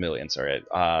 that's his million, sorry.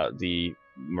 The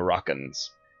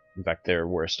Moroccans. In fact, they're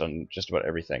worst on just about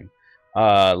everything.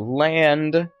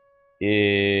 Land,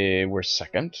 we're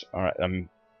second. Alright,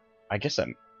 I guess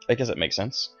that makes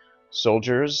sense.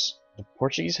 Soldiers, the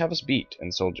Portuguese have us beat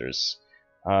in soldiers.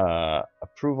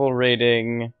 Approval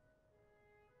rating,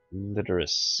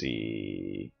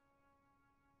 literacy.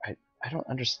 I don't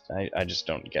understand. I just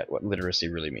don't get what literacy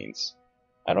really means.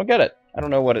 I don't get it. I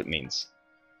don't know what it means.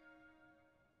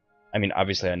 I mean,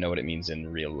 obviously I know what it means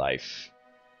in real life,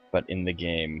 but in the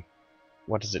game,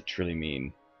 what does it truly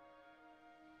mean?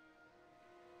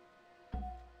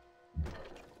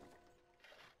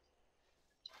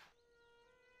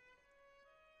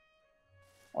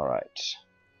 Alright.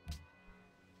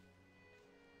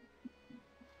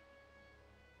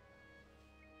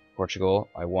 Portugal,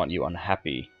 I want you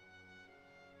unhappy.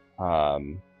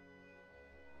 Uh-oh.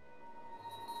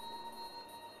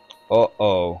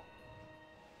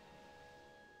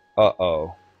 Uh-oh.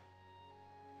 Uh-oh.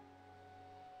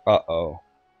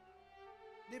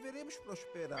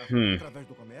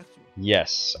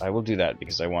 Yes, I will do that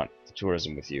because I want the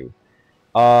tourism with you.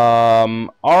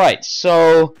 Alright,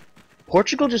 so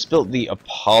Portugal just built the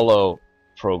Apollo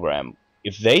program.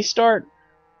 If they start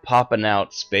popping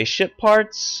out spaceship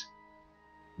parts,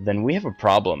 then we have a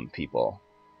problem, people.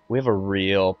 We have a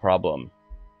real problem.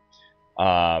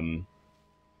 I'm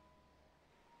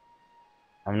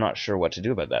not sure what to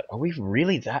do about that. Are we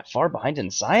really that far behind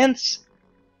in science?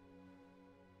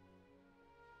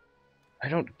 I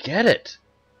don't get it.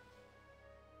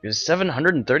 Is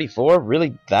 734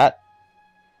 really that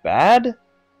bad?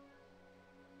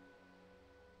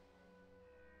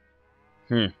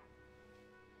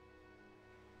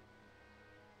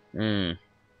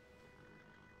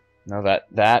 No,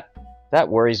 that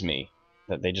worries me,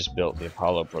 that they just built the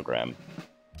Apollo program.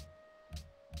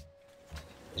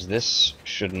 This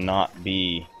should not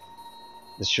be.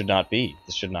 This should not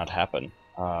happen.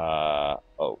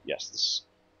 Oh yes, this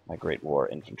my Great War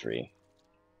infantry.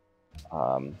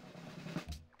 Because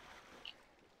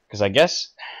I guess,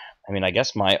 I mean,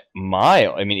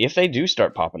 if they do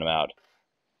start popping them out,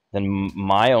 then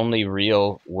my only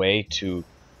real way to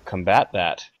combat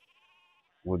that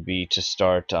would be to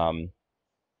start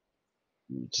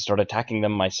attacking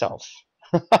them myself.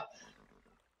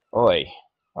 Oi.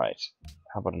 Alright.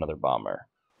 How about another bomber?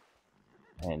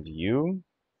 And you?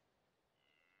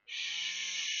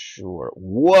 Sure.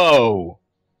 Whoa!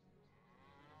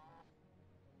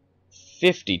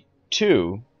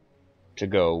 52 to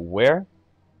go where?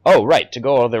 Oh, right, to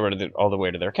go all the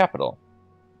way to their capital.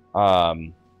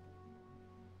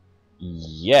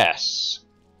 Yes.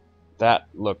 That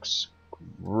looks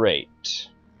great.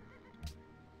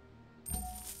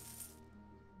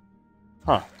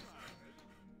 Huh.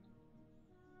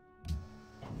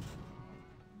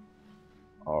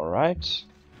 Alright.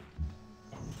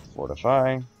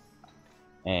 Fortify.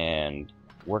 And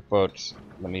workboat.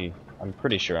 I'm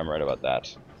pretty sure I'm right about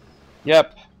that.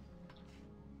 Yep.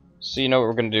 So you know what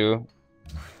we're gonna do?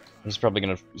 He's probably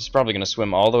gonna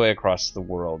swim all the way across the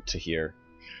world to here.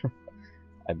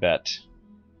 I bet.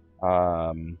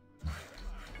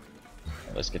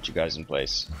 Let's get you guys in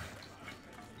place.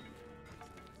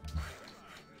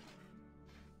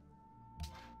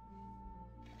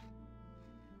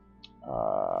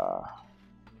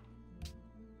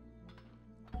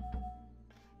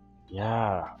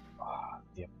 Yeah.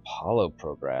 The Apollo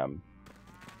program.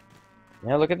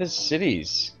 Yeah, look at these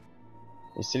cities.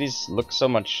 These cities look so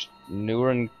much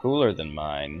newer and cooler than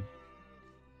mine.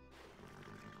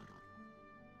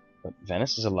 But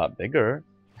Venice is a lot bigger.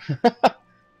 I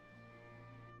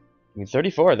mean,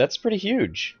 34, that's pretty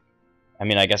huge. I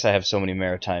mean, I guess I have so many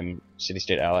maritime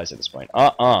city-state allies at this point.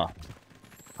 Oh,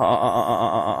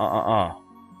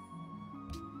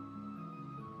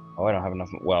 I don't have enough.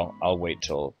 Well, I'll wait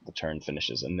till the turn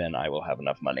finishes, and then I will have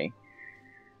enough money.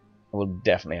 I will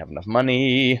definitely have enough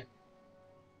money.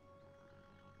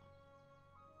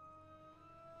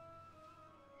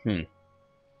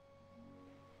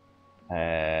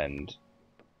 And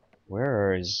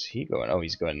where is he going? Oh,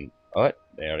 he's going. Oh,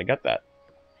 they already got that.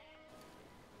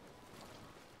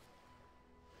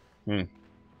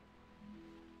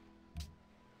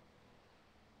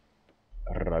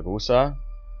 Ragusa.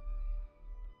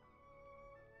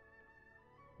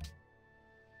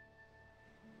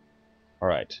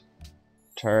 Alright.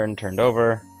 Turned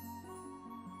over.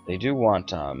 They do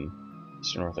want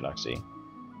Eastern Orthodoxy.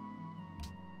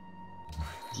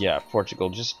 Yeah, Portugal,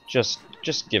 just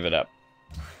give it up.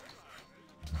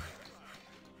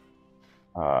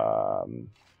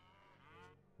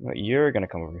 You're gonna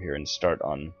come over here and start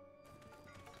on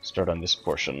this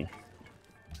portion.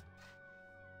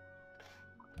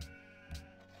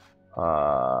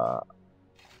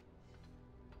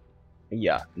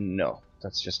 Yeah, no,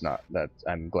 that's just not that.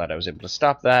 I'm glad I was able to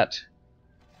stop that.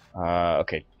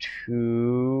 Okay,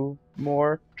 2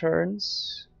 more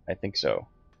turns. I think so.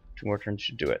 2 more turns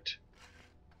should do it.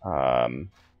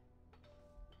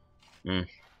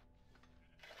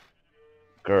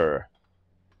 Grr.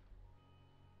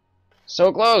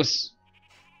 So close!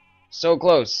 So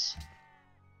close!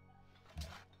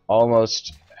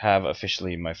 Almost have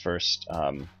officially my first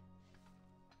time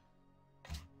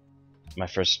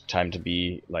to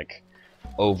be, like,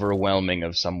 overwhelming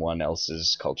of someone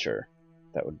else's culture.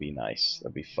 That would be nice.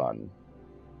 That'd be fun.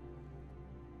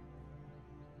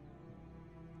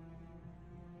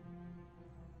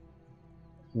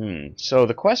 So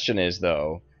the question is,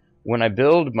 though, when I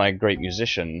build my great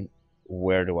musician,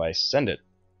 where do I send it?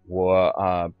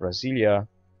 Brasilia.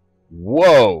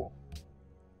 Whoa!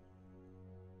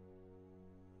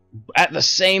 At the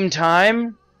same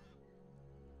time?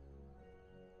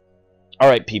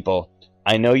 Alright, people.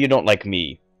 I know you don't like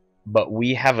me, but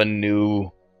we have a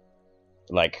new...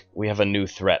 we have a new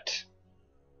threat.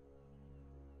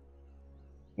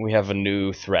 We have a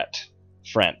new threat.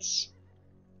 France.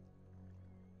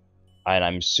 And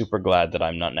I'm super glad that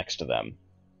I'm not next to them.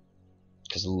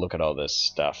 Because look at all this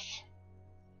stuff.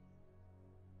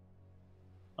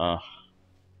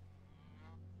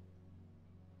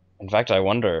 In fact, I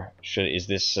wonder, is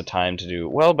this a time to do...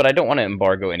 Well, but I don't want to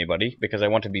embargo anybody, because I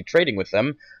want to be trading with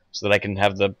them, so that I can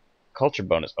have the culture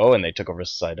bonus. Oh, and they took over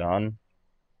Sidon.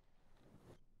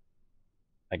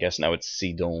 I guess now it's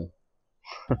Sidon.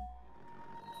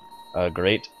 A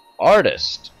great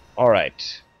artist.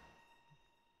 Alright.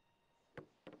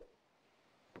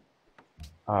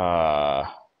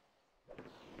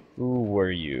 Who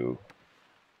were you?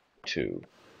 2.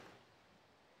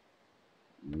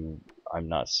 I'm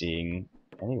not seeing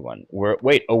anyone.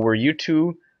 Wait, oh, were you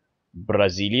 2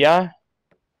 Brasilia?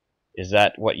 Is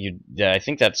that what you... Yeah, I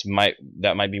think that might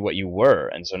be what you were,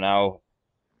 and so now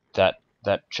that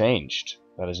changed.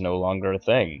 That is no longer a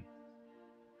thing.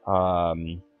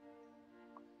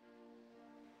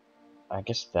 I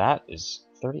guess that is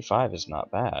 35 is not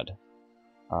bad.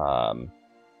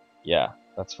 Yeah,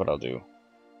 that's what I'll do.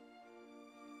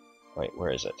 Wait,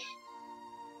 where is it?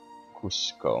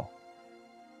 Cusco.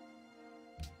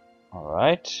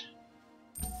 Alright.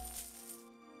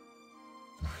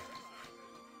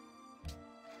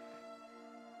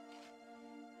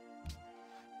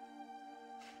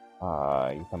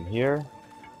 You come here.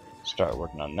 Start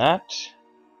working on that.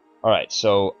 Alright,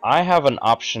 so I have an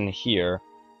option here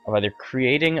of either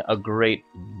creating a great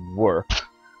work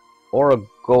or a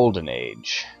golden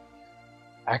age.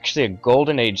 Actually, a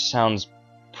golden age sounds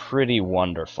pretty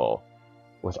wonderful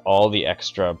with all the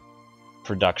extra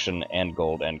production and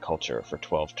gold and culture for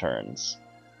 12 turns.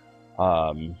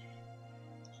 And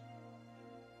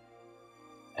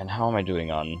how am I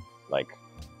doing on, like,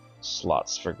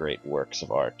 slots for great works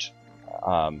of art?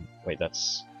 Wait,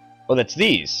 that's... Oh, that's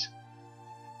these!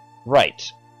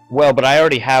 Right. Well, but I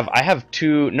have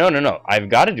two... No, I've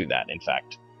got to do that, in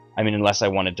fact. I mean, unless I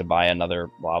wanted to buy another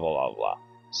blah, blah, blah, blah.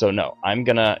 So, no, I'm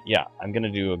gonna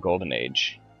do a golden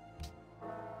age.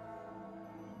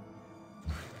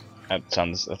 That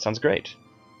sounds great.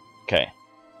 Okay.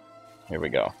 Here we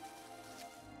go.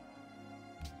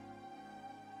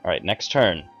 Alright, next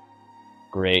turn.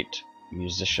 Great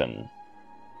musician.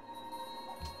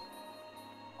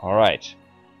 Alright.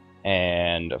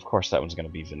 And, of course, that one's going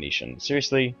to be Venetian.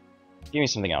 Seriously? Give me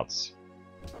something else.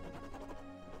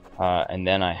 And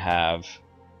then I have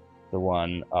the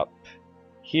one up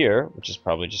here, which is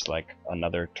probably just like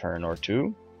another turn or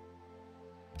two.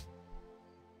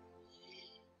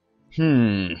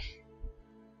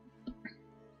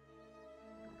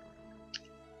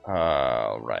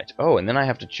 Right. Oh, and then I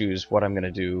have to choose what I'm going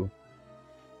to do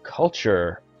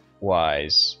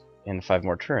culture-wise in 5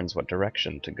 more turns, what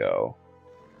direction to go.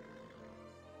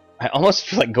 I almost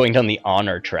feel like going down the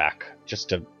honor track just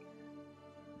to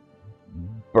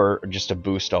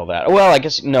boost all that. Well, I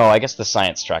guess the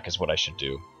science track is what I should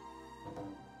do.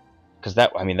 Because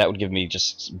that would give me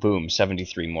just boom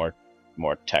 73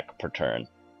 more tech per turn.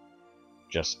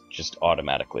 Just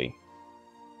automatically.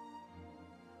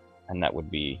 And that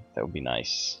would be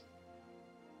nice.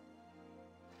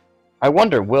 I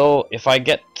wonder, if I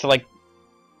get to, like...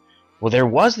 Well, there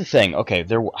was the thing. Okay,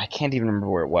 I can't even remember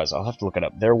where it was. I'll have to look it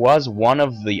up. There was one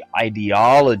of the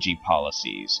ideology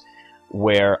policies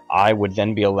where I would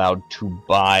then be allowed to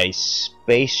buy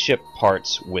spaceship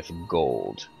parts with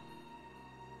gold.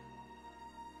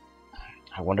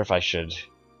 I wonder if I should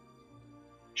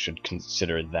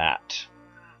consider that.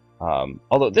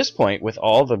 Although at this point, with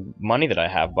all the money that I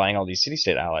have buying all these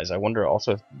city-state allies, I wonder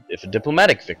also if a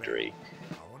diplomatic victory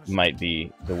might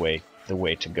be the way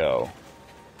to go.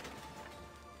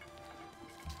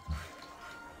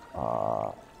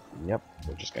 Yep,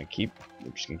 we're just gonna keep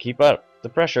up the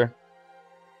pressure.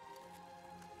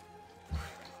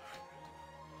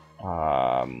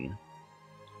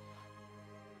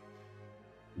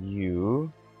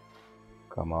 You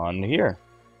come on here.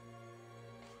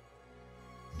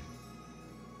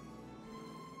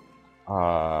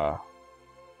 So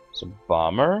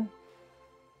bomber,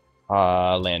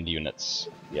 land units,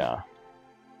 yeah.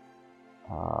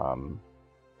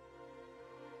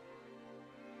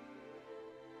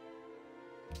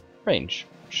 Range,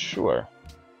 sure.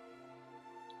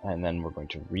 And then we're going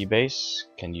to rebase.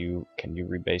 Can you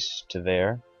rebase to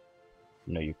there?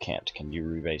 No, you can't. Can you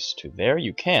rebase to there?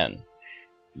 You can.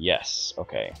 Yes.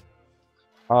 Okay.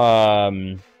 All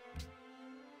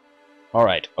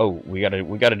right. Oh, we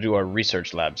gotta do our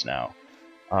research labs now.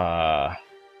 All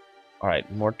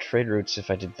right. More trade routes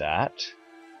if I did that,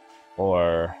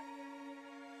 or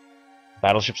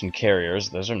battleships and carriers.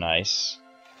 Those are nice.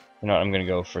 You know what? I'm gonna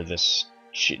go for this.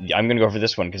 I'm gonna go for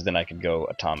this one because then I could go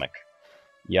atomic.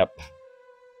 Yep.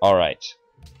 All right.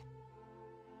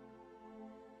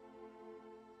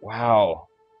 Wow.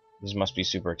 This must be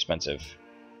super expensive.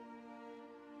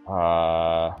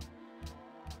 Oh,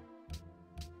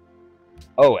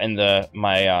 and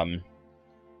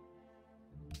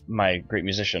my great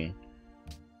musician.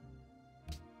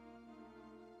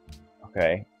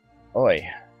 Okay. Oi.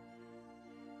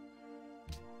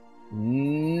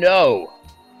 No.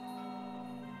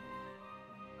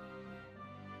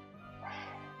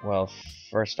 Well,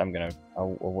 first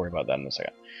I'll worry about that in a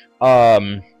second.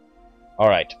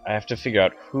 Alright, I have to figure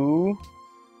out who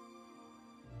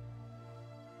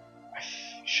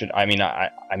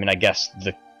I guess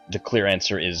the clear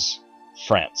answer is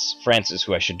France. France is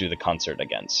who I should do the concert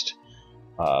against.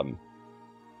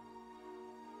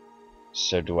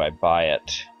 So do I buy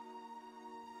it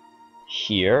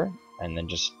here and then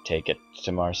just take it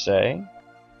to Marseille?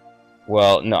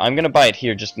 Well, no, I'm gonna buy it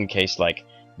here just in case, like,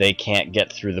 they can't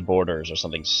get through the borders or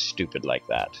something stupid like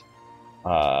that.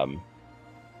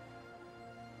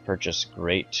 Purchase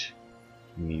great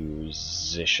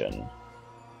musician.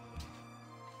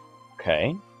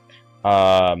 Okay.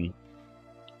 How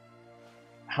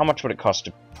much would it cost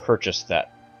to purchase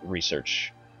that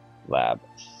research lab?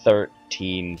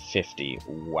 1350.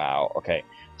 Wow. Okay.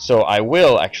 So I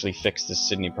will actually fix this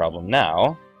Sydney problem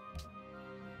now.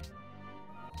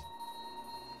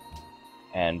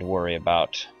 And worry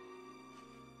about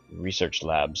research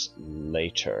labs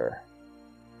later.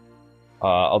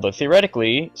 Although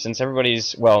theoretically, since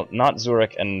everybody's, well, not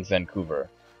Zurich and Vancouver,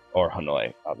 or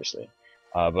Hanoi, obviously,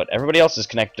 but everybody else is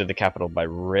connected to the capital by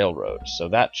railroad, so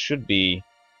that should be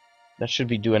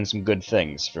doing some good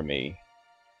things for me.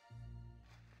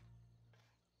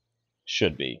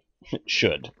 Should be.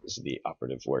 Should is the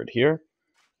operative word here.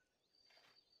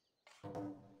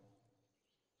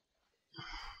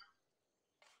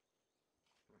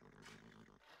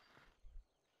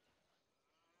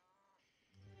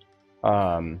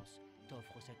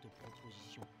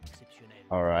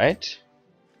 Alright.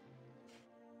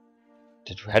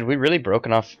 Had we really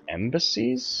broken off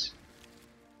embassies?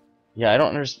 Yeah, I don't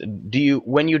understand.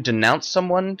 When you denounce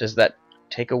someone, does that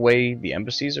take away the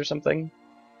embassies or something?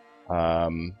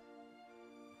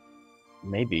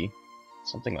 Maybe.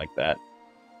 Something like that.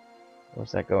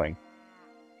 Where's that going?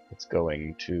 It's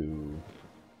going to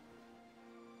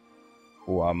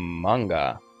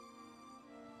Huamanga.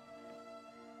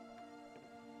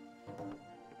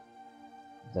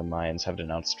 The Mayans have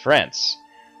denounced France.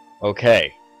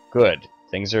 Okay, good.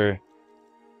 Things are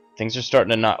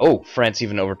starting to not. Oh, France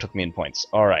even overtook me in points.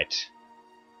 All right,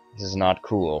 this is not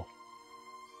cool.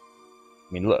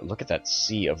 I mean, look at that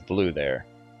sea of blue there.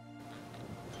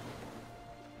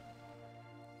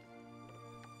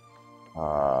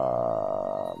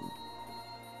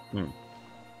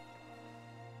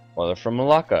 Well, they're from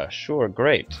Malacca. Sure,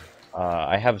 great.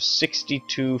 I have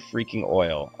 62 freaking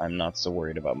oil. I'm not so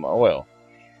worried about my oil.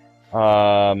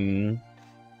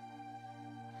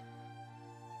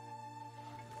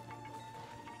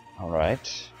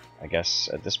 Alright. I guess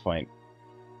at this point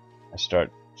I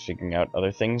start figuring out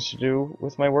other things to do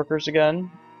with my workers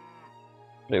again.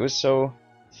 But it was so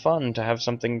fun to have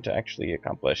something to actually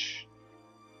accomplish.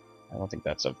 I don't think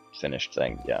that's a finished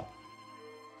thing. Yeah.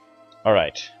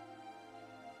 Alright.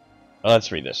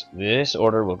 Let's read this. This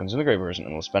order will consume the great person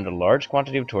and will spend a large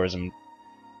quantity of tourism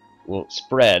will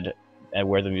spread and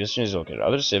where the musician is located.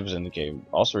 Other civs in the game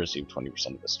also receive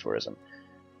 20% of this tourism.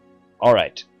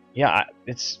 Alright. Yeah,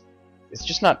 it's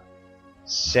just not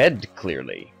said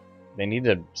clearly. They need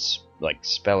to, like,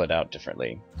 spell it out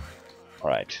differently.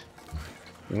 Alright.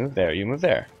 You move there, you move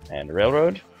there. And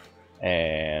railroad.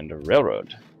 And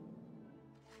railroad.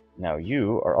 Now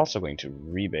you are also going to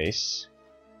rebase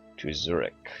to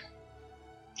Zurich.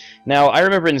 Now, I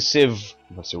remember in Civ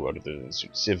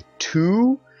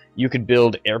 2, you could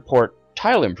build airport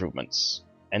tile improvements,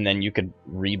 and then you could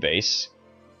rebase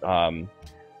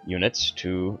units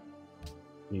to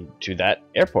that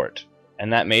airport,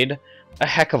 and that made a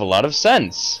heck of a lot of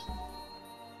sense.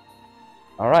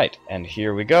 Alright, and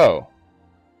here we go.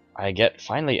 I get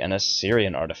finally an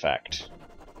Assyrian artifact.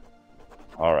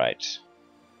 Alright,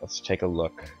 let's take a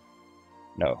look.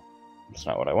 No, that's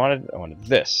not what I wanted. I wanted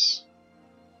this.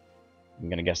 I'm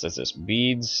gonna guess that's this.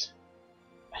 Beads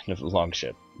and a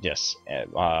longship. Yes.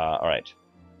 Alright.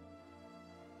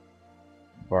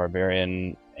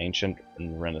 Barbarian, Ancient,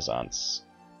 and Renaissance.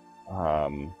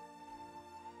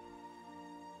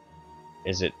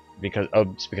 Is it because...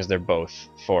 Oh, it's because they're both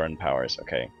foreign powers.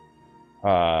 Okay.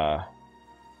 I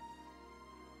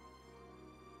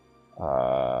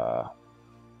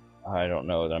don't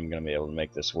know that I'm gonna be able to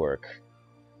make this work,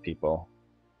 people.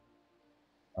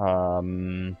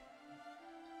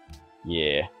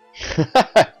 Yeah.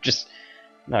 Just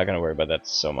not gonna worry about that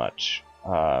so much.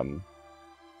 So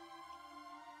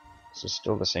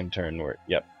still the same turn where...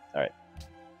 Yep, alright.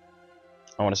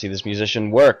 I want to see this musician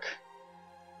work.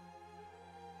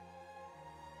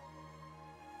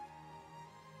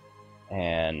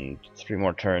 And 3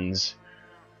 more turns.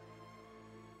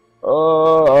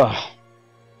 Oh,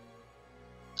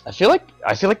 I feel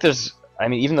like there's... I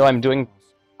mean, even though I'm doing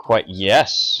quite...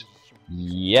 Yes.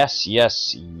 Yes,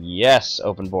 yes, yes,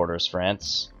 open borders,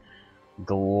 France.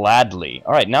 Gladly.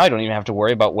 Alright, now I don't even have to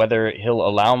worry about whether he'll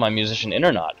allow my musician in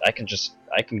or not. I can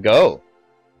go.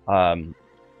 So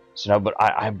no, but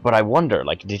I wonder,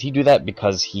 like, did he do that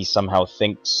because he somehow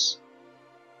thinks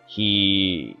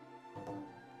he...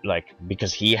 Like,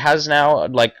 because he has now,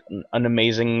 like, an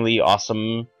amazingly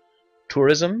awesome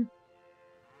tourism?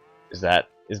 Is that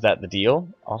the deal?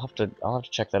 I'll have to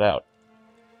check that out.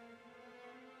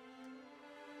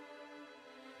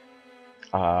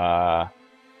 Alright,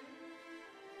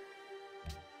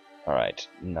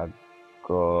 now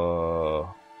go...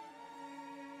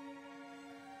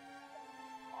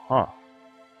 Huh.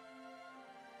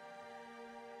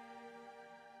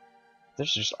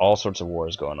 There's just all sorts of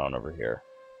wars going on over here.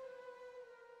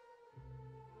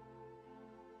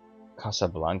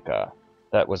 Casablanca.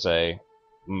 That was a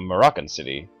Moroccan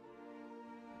city.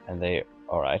 And they...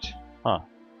 Alright. Huh.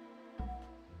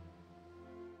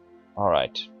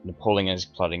 Alright. Napoleon is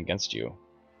plotting against you.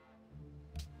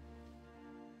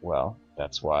 Well,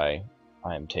 that's why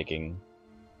I am taking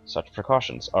such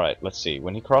precautions. Alright, let's see.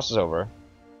 When he crosses over,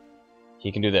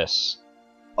 he can do this.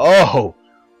 Oh!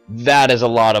 That is a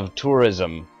lot of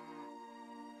tourism.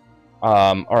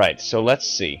 Alright, so let's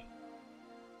see.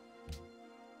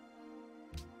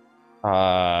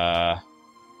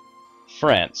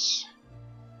 France.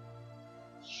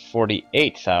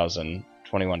 48,000.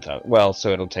 21,000. Well,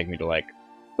 so it'll take me to, like,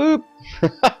 boop!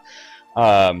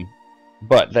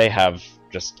 But they have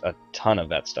just a ton of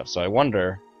that stuff, so I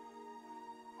wonder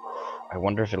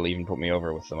if it'll even put me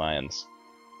over with the Mayans.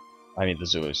 I mean, the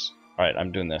Zulus. Alright,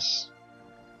 I'm doing this.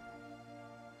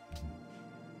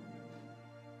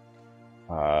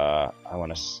 I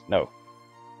want to... No.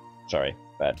 Sorry,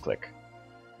 bad click.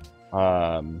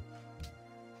 I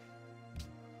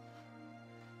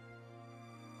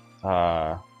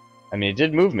mean, it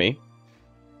did move me,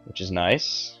 which is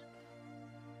nice.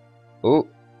 Ooh.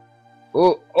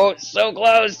 Ooh, oh, so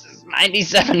close!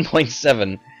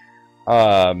 97.7.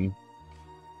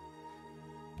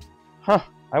 Huh.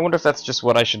 I wonder if that's just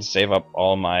what I should save up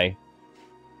all my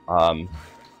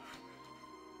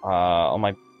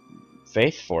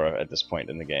faith for at this point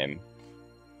in the game.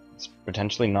 It's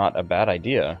potentially not a bad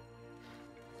idea.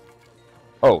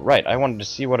 Oh, right, I wanted to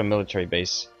see what a military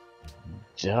base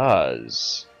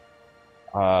does.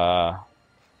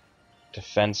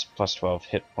 Defense plus 12,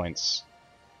 hit points.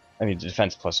 I mean,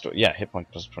 defense plus... Yeah, hit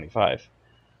point plus 25.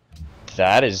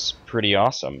 That is pretty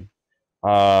awesome.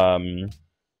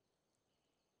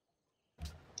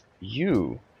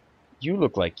 You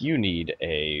look like you need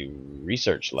a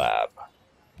research lab.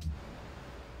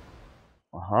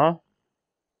 Uh-huh.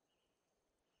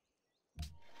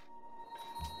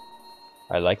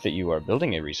 I like that you are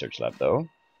building a research lab, though.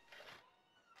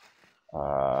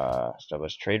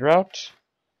 Establish trade route.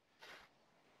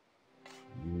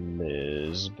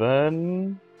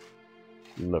 Lisbon.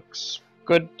 Looks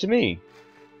good to me.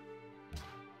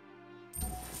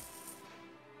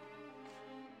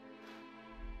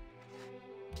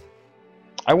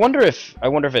 I wonder if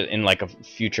it, in like a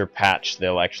future patch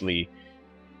they'll actually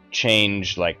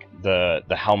change like the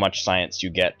how much science you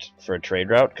get for a trade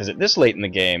route, because at this late in the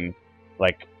game,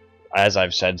 like as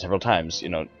I've said several times, you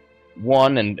know,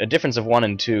 a difference of 1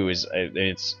 and 2 is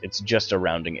it's just a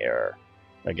rounding error.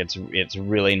 Like it's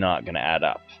really not going to add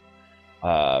up.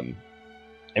 I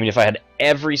mean, if I had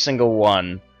every single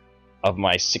one of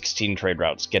my 16 trade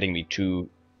routes getting me two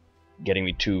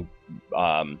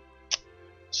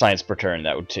science per turn,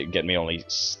 that would get me only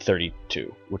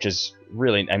 32, which is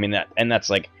really, I mean, that's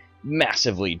like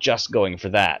massively just going for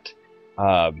that,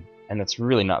 and that's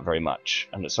really not very much.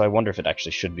 And so I wonder if it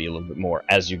actually should be a little bit more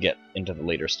as you get into the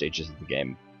later stages of the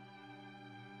game.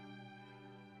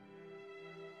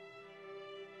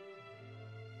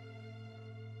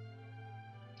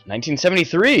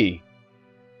 (1973).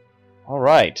 All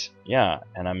right, yeah,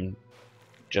 and I'm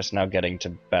just now getting to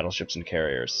battleships and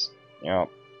carriers. Yep.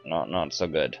 Not so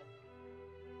good.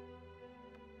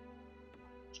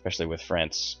 Especially with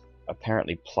France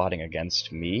apparently plotting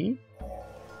against me.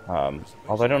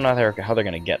 Although I don't know how they're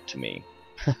going to get to me.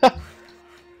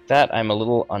 That I'm a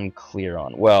little unclear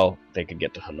on. Well, they could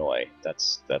get to Hanoi.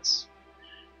 That's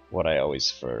what I always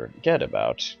forget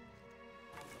about.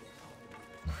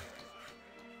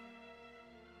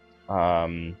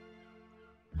 So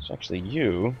actually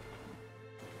you...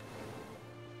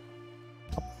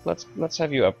 Let's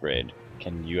have you upgrade.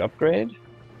 Can you upgrade?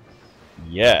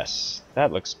 Yes,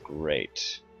 that looks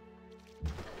great.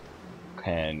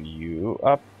 Can you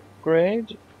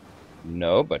upgrade?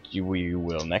 No, but you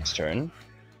will next turn.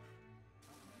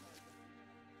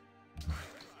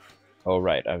 Oh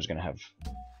right, I was gonna have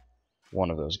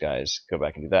one of those guys go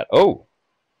back and do that. Oh!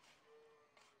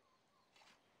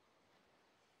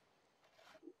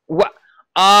 What?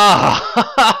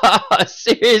 Ah!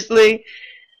 Seriously?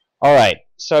 Alright,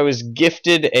 so I was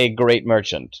gifted a great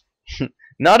merchant.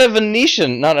 Not a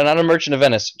Venetian, not a merchant of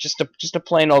Venice, just a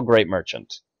plain old great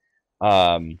merchant.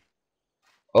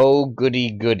 Oh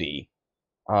goody goody.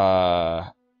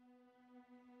 Yeah.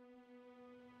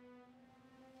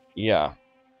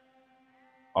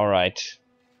 Alright.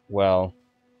 Well,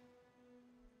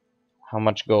 How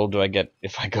much gold do I get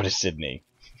if I go to Sydney?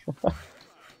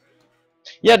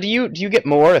 Yeah, do you get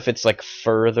more if it's like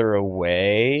further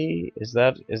away? Is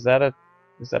that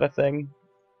a thing?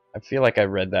 I feel like I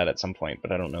read that at some point,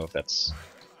 but I don't know if that's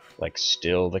like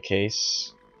still the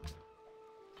case.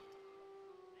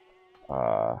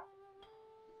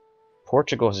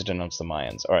 Portugal has denounced the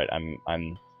Mayans. All right,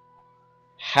 I'm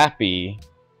happy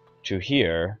to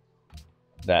hear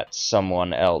that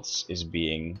someone else is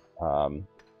being.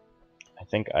 I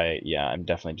think I'm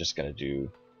definitely just gonna do.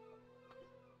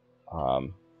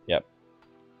 Yep.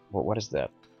 What is that?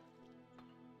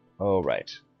 Oh right.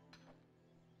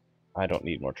 I don't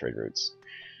need more trade routes.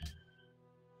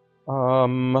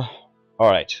 All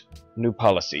right. New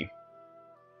policy.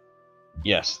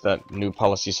 Yes, that new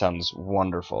policy sounds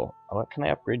wonderful. What can I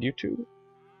upgrade you to?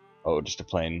 Oh, just a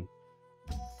plain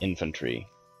infantry.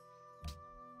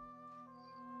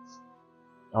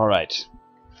 Alright.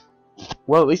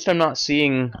 Well, at least I'm not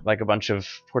seeing like a bunch of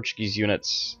Portuguese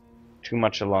units too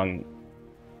much along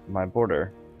my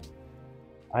border.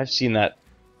 I've seen that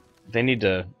they need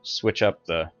to switch up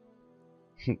the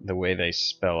the way they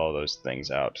spell all those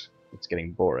things out. It's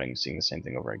getting boring seeing the same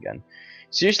thing over again.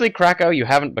 Seriously, Krakow, you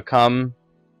haven't become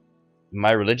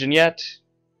my religion yet?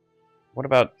 What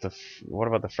about the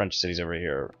French cities over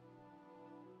here?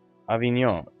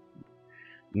 Avignon.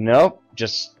 Nope,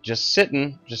 just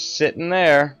sitting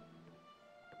there.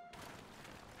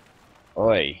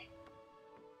 Oi.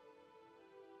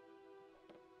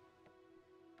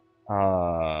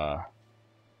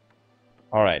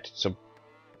 Alright, so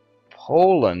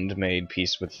Poland made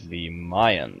peace with the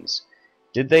Mayans.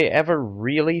 Did they ever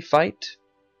really fight?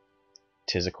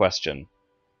 'Tis a question.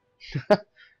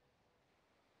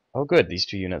 Oh good, these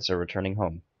two units are returning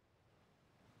home.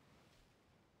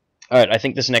 Alright, I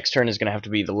think this next turn is going to have to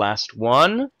be the last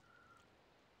one.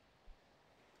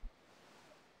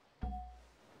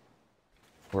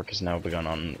 Work has now begun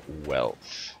on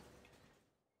wealth.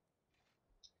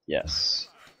 Yes.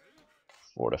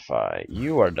 Fortify.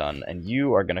 You are done, and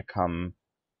you are going to come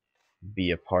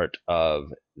be a part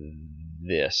of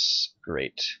this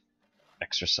great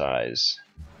exercise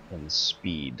in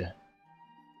speed.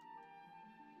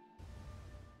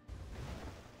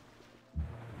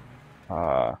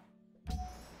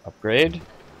 Upgrade?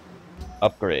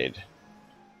 Upgrade.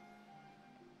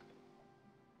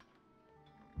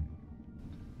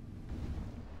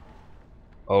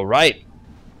 Oh, right!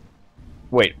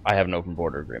 Wait, I have an open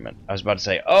border agreement. I was about to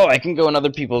say, oh, I can go in other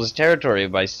people's territory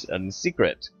by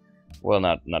secret. Well,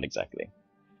 not exactly.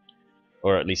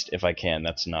 Or at least if I can,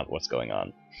 that's not what's going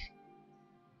on.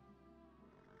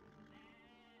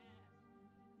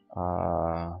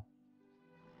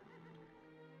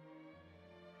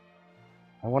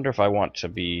 I wonder if I want to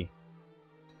be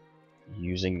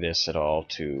using this at all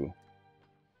to...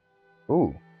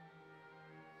 Ooh.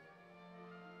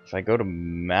 If I go to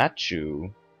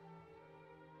Machu,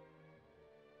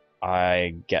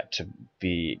 I get to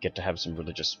have some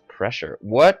religious pressure.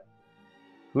 What?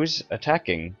 Who's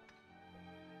attacking?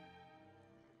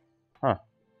 Huh.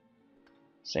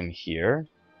 Same here.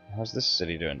 How's this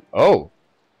city doing? Oh!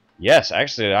 Yes,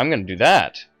 actually, I'm gonna do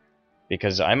that.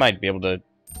 Because I might be able to,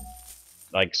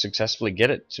 like, successfully get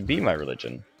it to be my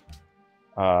religion.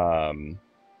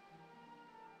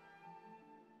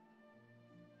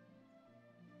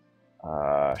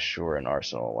 Sure, an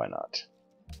arsenal, why not?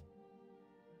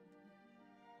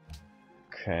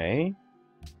 Okay.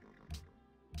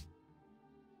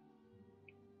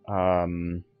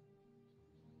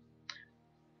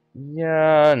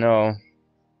 Yeah, no.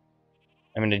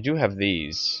 I mean, I do have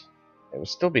these. It would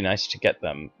still be nice to get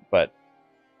them, but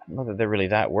I don't know that they're really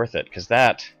that worth it, because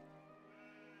that...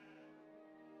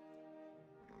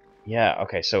 Yeah,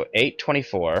 okay, so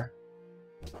 824.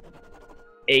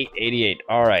 888.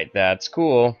 Alright, that's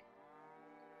cool.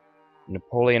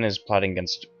 Napoleon is plotting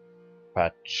against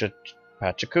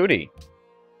Pachacuti.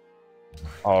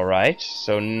 Alright,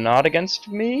 so not against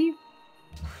me?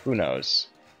 Who knows?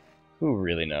 Who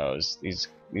really knows? These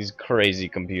crazy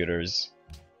computers.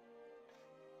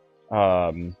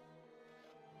 Alright,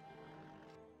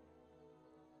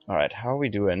 how are we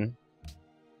doing?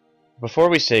 Before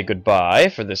we say goodbye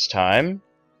for this time,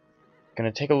 I'm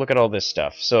gonna take a look at all this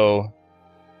stuff. So,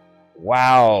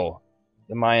 wow,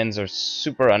 the Mayans are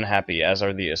super unhappy, as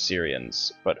are the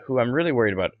Assyrians. But who I'm really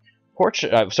worried about,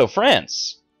 so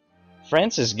France.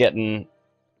 France is getting...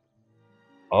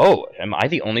 Oh, am I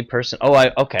the only person? Oh,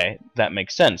 okay, that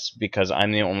makes sense, because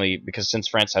I'm the only... Because since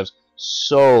France has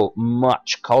so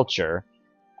much culture,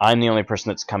 I'm the only person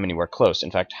that's come anywhere close.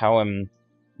 In fact,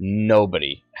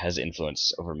 nobody has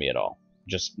influence over me at all.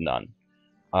 Just none.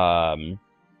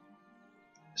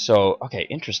 So, okay,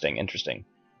 interesting.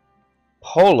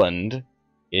 Poland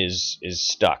is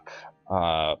stuck.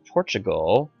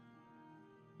 Portugal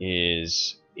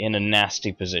is in a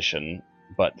nasty position,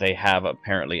 but they have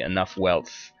apparently enough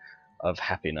wealth of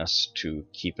happiness to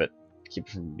keep it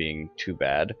from being too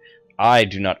bad. I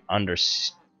do not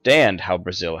understand how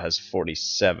Brazil has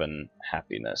 47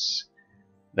 happiness.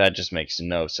 That just makes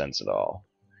no sense at all.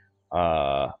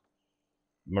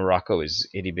 Morocco is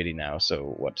itty bitty now, so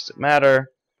what does it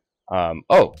matter?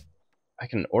 Oh, I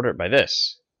can order it by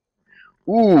this.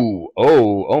 Ooh,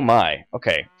 oh my.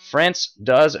 Okay, France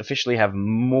does officially have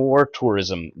more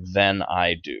tourism than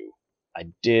I do. I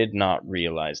did not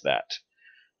realize that.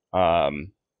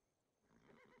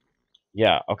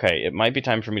 Yeah, okay, it might be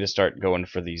time for me to start going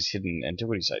for these hidden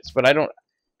antiquity sites, but I don't...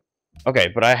 Okay,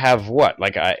 but I have what?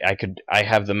 Like, I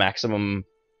have the maximum,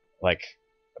 like,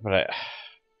 but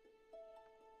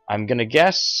I'm gonna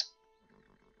guess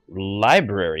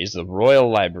libraries, the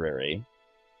Royal Library,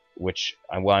 which,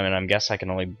 well, I mean, I'm gonna guess I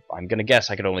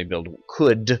could only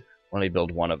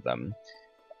build one of them.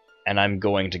 And I'm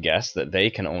going to guess that they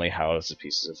can only house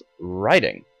pieces of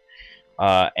writing.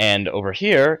 And over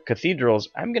here, cathedrals,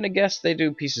 I'm going to guess they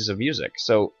do pieces of music.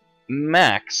 So,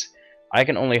 max, I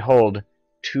can only hold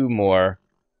two more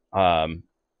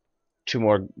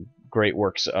great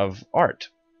works of art.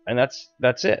 And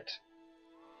that's it.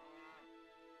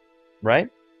 Right?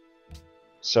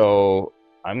 So,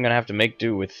 I'm going to have to make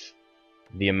do with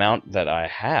the amount that I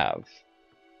have.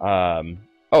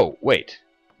 Oh, wait.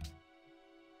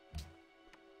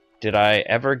 Did I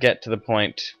ever get to the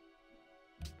point...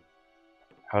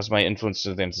 How's my influence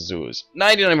against the Zulus?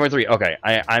 99.3. Okay,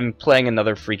 I'm playing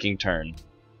another freaking turn.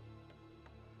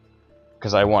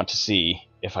 Because I want to see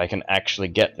if I can actually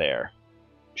get there.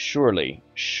 Surely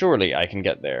I can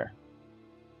get there.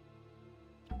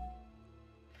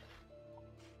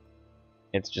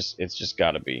 It's just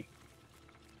gotta be.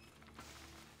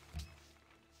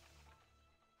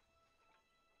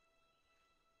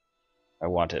 I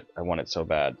want it so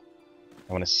bad.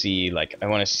 I want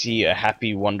to see a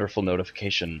happy, wonderful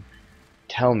notification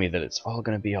tell me that it's all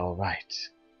gonna be alright.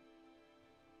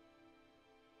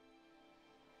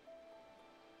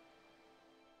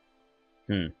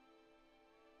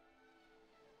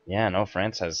 Yeah, no,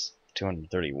 France has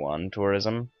 231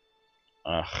 tourism.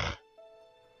 Ugh.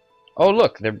 Oh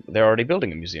look, they're already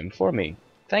building a museum for me.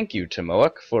 Thank you,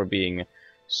 Timoak, for being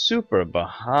super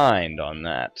behind on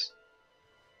that.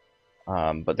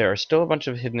 But there are still a bunch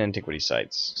of hidden antiquity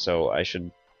sites, so I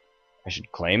should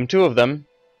claim 2 of them.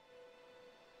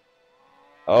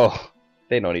 Oh,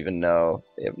 they don't even know.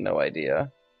 They have no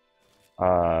idea.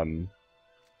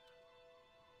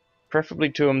 Preferably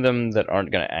 2 of them that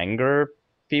aren't going to anger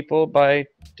people by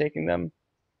taking them.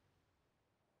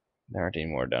 There aren't any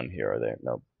more down here, are there?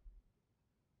 Nope.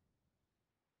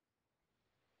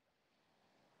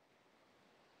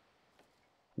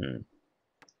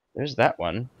 There's that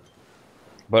one.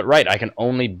 But right, I can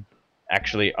only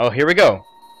actually... Oh, here we go!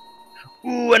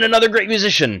 Ooh, and another great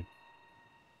musician!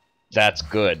 That's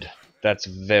good. That's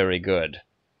very good.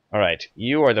 Alright,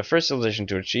 you are the first civilization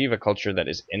to achieve a culture that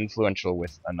is influential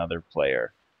with another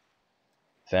player.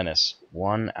 Venice,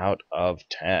 1 out of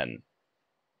 10.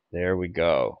 There we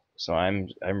go. So I'm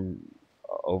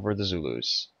over the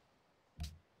Zulus.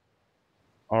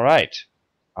 Alright.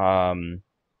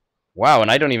 Wow,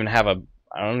 and I don't even have a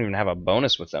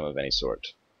bonus with them of any sort.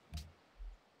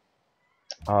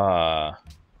 Alright.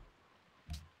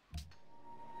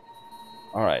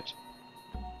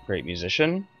 Great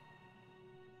musician.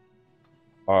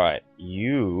 Alright,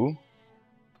 you...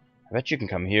 I bet you can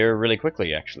come here really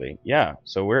quickly, actually. Yeah,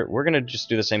 so we're gonna just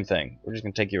do the same thing. We're just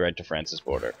gonna take you right to France's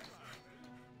border.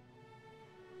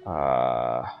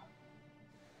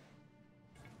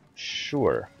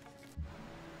 Sure.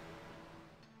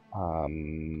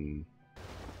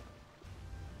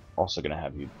 Also gonna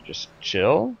have you just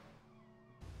chill.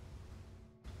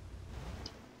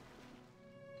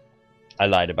 I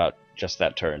lied about just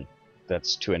that turn.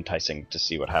 That's too enticing to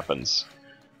see what happens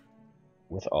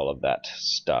with all of that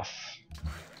stuff.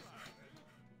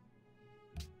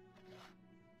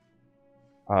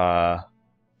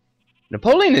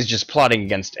 Napoleon is just plotting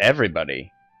against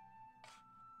everybody.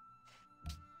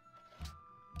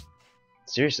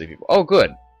 Seriously, people. Oh,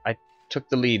 good. I took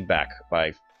the lead back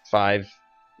by 5.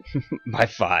 by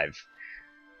 5.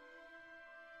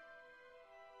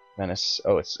 Venice.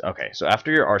 Oh, it's... Okay, so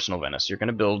after your arsenal, Venice, you're going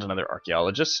to build another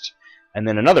archaeologist, and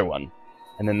then another one.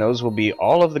 And then those will be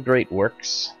all of the great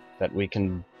works that we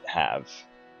can have.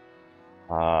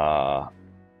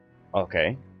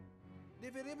 Okay.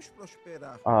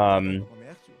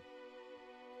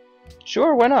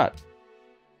 Sure, why not?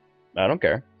 I don't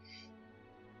care.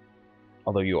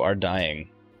 Although you are dying.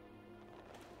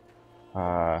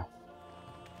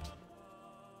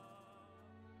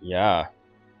 Yeah.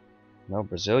 No,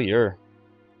 Brazil, you're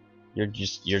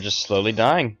just slowly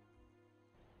dying.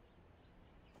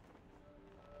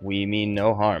 We mean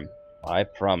no harm. I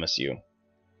promise you.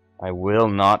 I will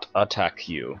not attack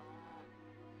you.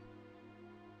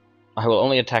 I will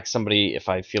only attack somebody if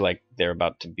I feel like they're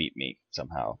about to beat me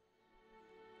somehow.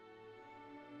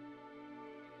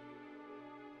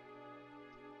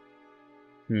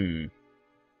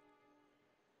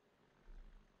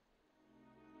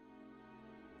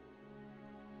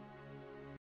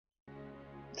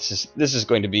 This is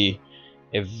going to be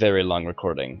a very long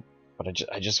recording, but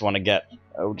I just want to get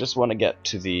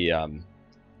to the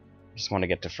just want to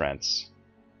get to France.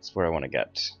 That's where I want to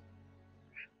get.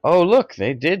 Oh look,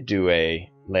 they did do a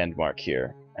landmark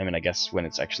here. I mean, I guess when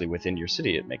it's actually within your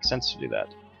city, it makes sense to do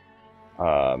that.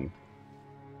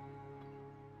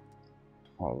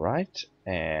 All right,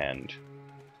 and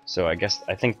so I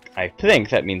think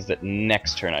that means that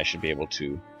next turn I should be able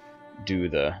to do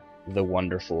the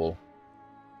wonderful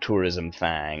tourism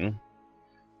thing.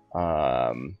 You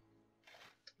know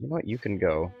what? You can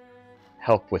go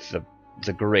help with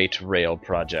the Great Rail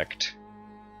Project.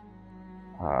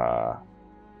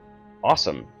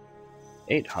 Awesome.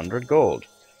 800 gold.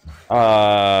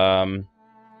 So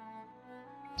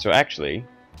actually,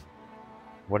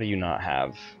 what do you not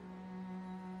have?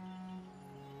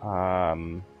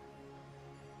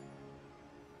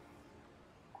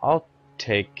 I'll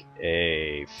take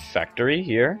a factory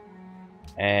here,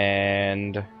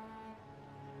 and how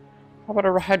about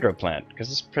a hydro plant? Because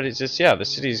the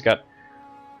city's got,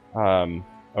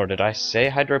 or did I say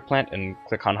hydro plant and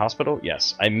click on hospital?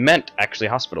 Yes, I meant actually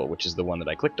hospital, which is the one that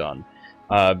I clicked on,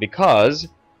 because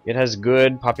it has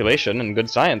good population and good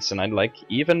science, and I'd like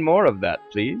even more of that,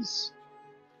 please.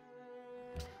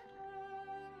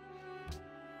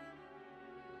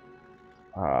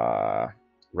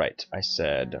 Right, I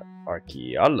said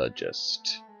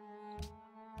archaeologist.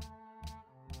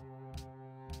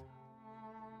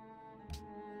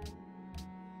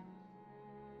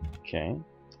 Okay.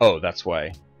 Oh, that's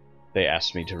why they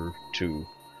asked me to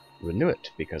renew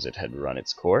it, because it had run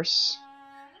its course.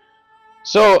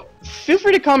 So feel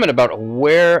free to comment about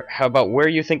where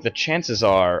you think the chances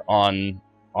are on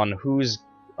who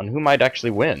might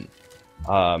actually win.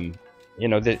 You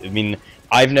know, I mean,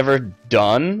 I've never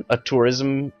done a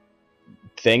tourism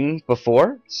thing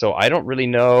before, so I don't really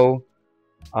know.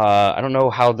 I don't know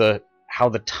how the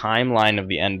timeline of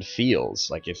the end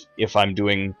feels. Like if I'm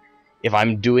doing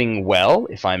well,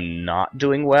 if I'm not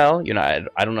doing well, you know,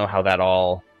 I don't know how that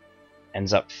all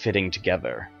ends up fitting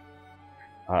together.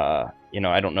 You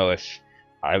know, I don't know if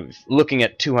I'm looking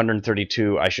at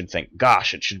 232, I should think,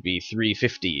 gosh, it should be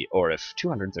 350, or if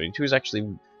 232 is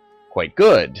actually quite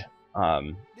good.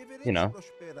 You know,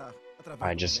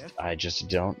 I just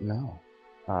don't know.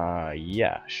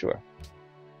 Yeah, sure.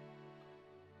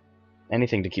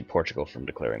 Anything to keep Portugal from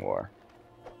declaring war.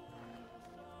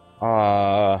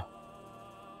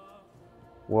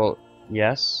 Well,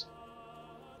 yes.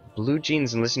 Blue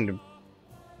jeans and listening to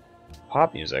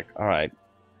pop music. Alright.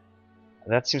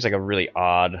 That seems like a really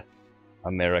odd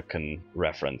American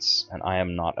reference, and I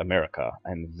am not America.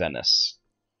 I'm Venice.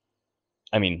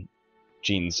 I mean,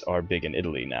 jeans are big in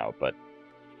Italy now, but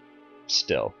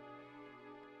still.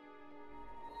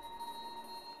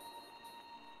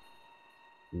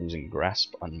 Losing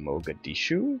grasp on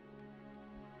Mogadishu?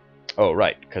 Oh,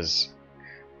 right, because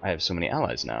I have so many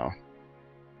allies now.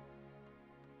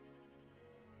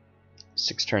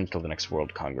 6 turns till the next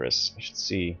World Congress. I should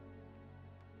see.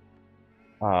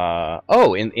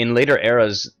 Oh, in later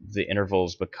eras, the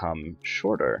intervals become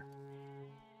shorter.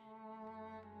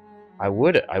 I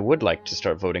would like to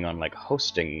start voting on like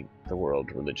hosting the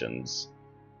world religions.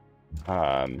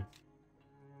 Oh,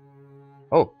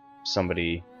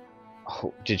 somebody.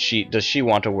 Oh, does she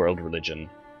want a world religion?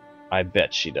 I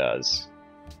bet she does.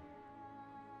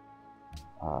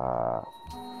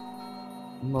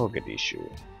 Mogadishu.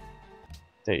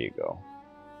 There you go.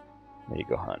 There you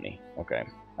go, honey. Okay.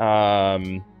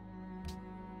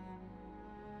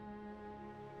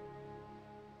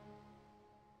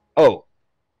 Oh.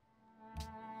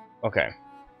 Okay.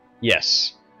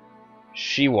 Yes.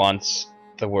 She wants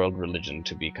the world religion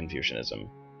to be Confucianism.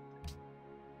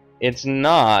 It's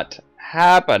not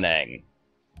happening.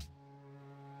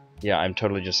 Yeah, I'm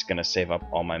totally just gonna save up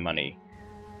all my money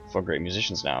for great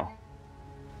musicians now.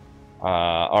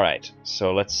 Alright,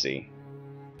 so let's see.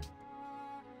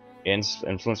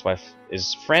 Influenced by...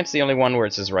 Is France the only one where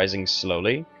it says rising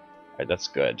slowly? Alright, that's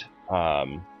good.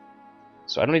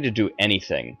 So I don't need to do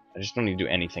anything. I just don't need to do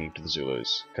anything to the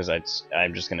Zulus, because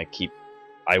I'm just going to keep...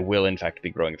 I will, in fact, be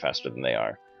growing faster than they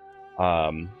are.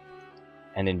 And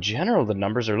in general, the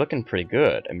numbers are looking pretty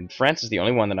good. I mean, France is the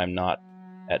only one that I'm not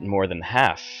at more than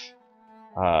half.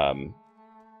 But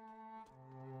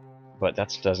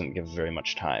that doesn't give very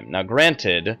much time. Now,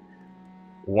 granted,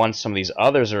 once some of these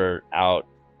others are out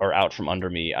from under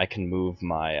me, I can move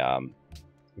my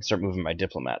start moving my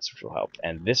diplomats, which will help.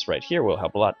 And this right here will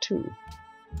help a lot too.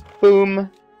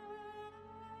 Boom.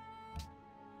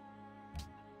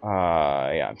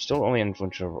 Yeah, I'm still only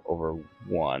influential over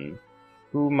one.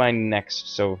 Who my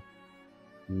next? So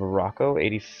Morocco,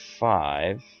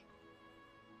 85.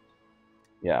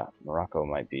 Yeah, Morocco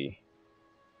might be.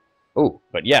 Oh,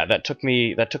 but yeah, that took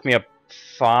me up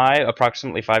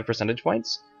approximately 5 percentage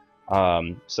points.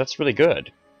 So that's really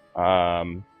good.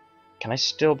 Can I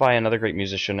still buy another great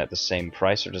musician at the same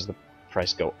price, or does the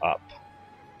price go up?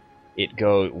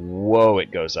 Whoa,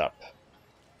 it goes up.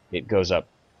 It goes up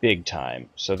big time.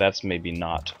 So that's maybe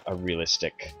not a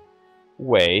realistic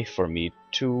way for me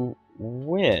to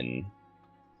win.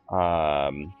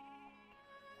 I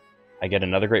get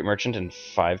another great merchant in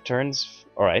 5 turns.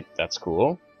 Alright, that's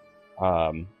cool.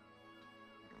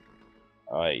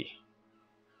 Oi.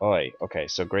 Okay,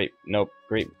 so great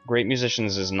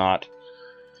musicians is not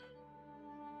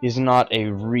a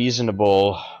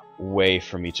reasonable way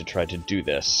for me to try to do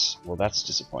this. Well, that's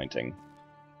disappointing.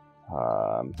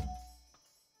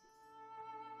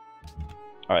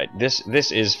 Alright,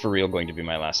 this is for real going to be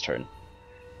my last turn.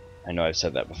 I know I've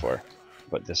said that before,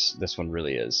 but this one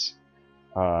really is.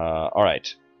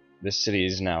 Alright. This city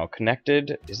is now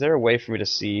connected. Is there a way for me to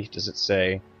see? Does it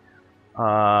say?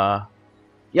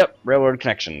 Yep, railroad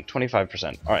connection,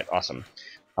 25%. Alright, awesome.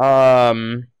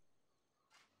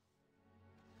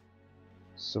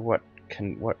 So what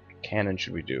cannon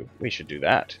should we do? We should do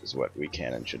that, is what we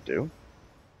cannon should do.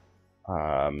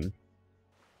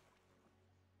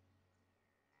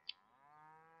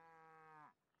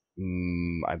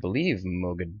 I believe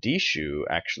Mogadishu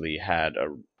actually had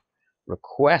a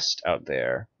request out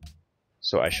there,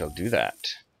 so I shall do that.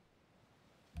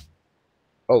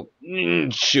 Oh,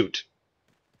 shoot.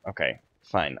 Okay,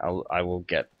 fine. I will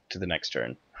get to the next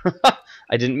turn.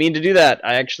 I didn't mean to do that.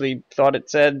 I actually thought it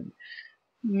said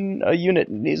a unit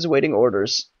is awaiting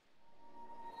orders.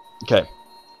 Okay.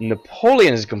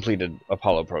 Napoleon has completed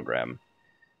Apollo program.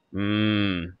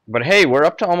 But hey, we're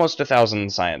up to almost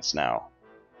 1,000 science now.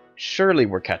 Surely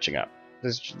we're catching up.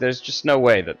 There's just no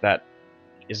way that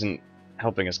isn't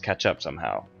helping us catch up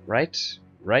somehow. Right?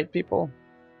 Right, people?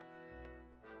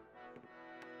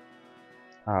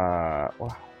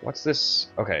 What's this?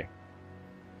 Okay.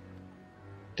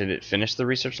 Did it finish the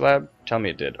research lab? Tell me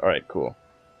it did. Alright, cool.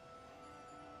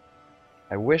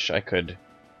 I wish I could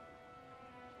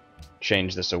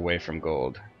change this away from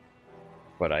gold,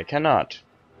 but I cannot.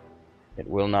 It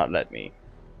will not let me.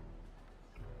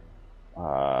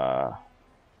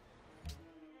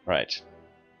 Right.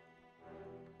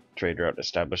 Trade route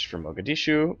established for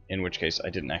Mogadishu, in which case I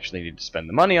didn't actually need to spend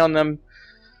the money on them,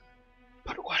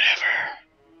 but whatever.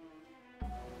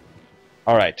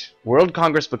 Alright. World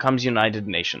Congress becomes United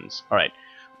Nations. Alright.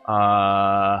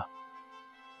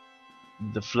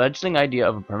 The fledgling idea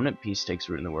of a permanent peace takes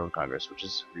root in the World Congress, which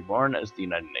is reborn as the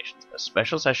United Nations. A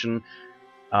special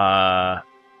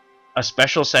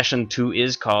session 2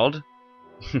 is called...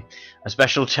 A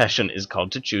special session is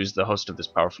called to choose the host of this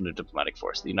powerful new diplomatic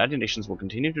force. The United Nations will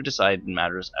continue to decide in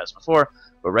matters as before,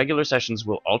 but regular sessions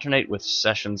will alternate with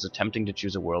sessions attempting to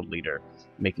choose a world leader,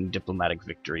 making diplomatic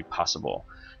victory possible.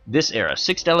 This era,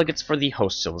 6 delegates for the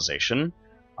host civilization.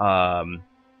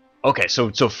 Okay,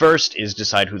 so first is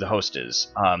decide who the host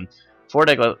is. 4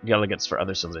 delegates for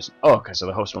other civilizations. Oh, okay, so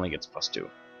the host only gets +2.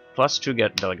 +2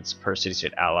 get delegates per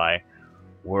city-state ally.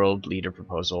 World leader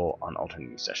proposal on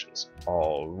alternating sessions.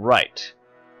 Alright.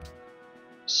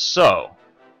 So,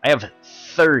 I have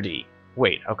 30.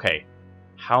 Wait, okay.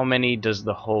 How many does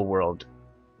the whole world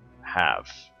have?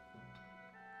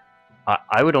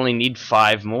 I would only need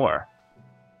 5 more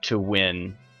to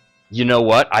win. You know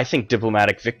what? I think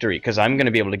diplomatic victory, because I'm going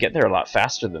to be able to get there a lot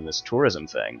faster than this tourism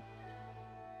thing.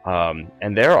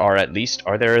 And there are at least...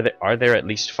 Are there at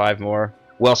least 5 more?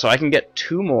 Well, so I can get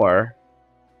 2 more...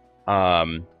 I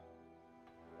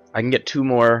can get 2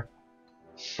 more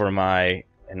for my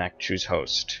enact choose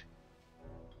host.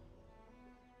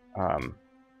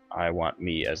 I want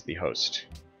me as the host.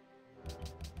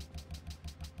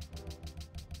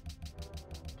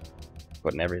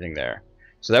 Putting everything there.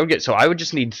 So that would get. So I would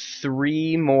just need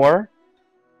 3 more.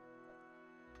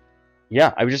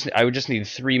 Yeah, I would just need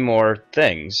 3 more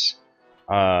things.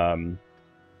 To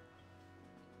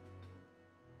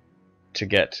to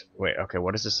get... Wait, okay,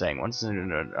 what is this saying? What's so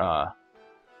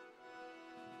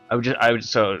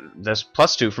there's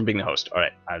 +2 from being the host.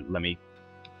 Alright, let me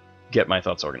get my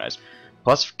thoughts organized.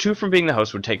 +2 from being the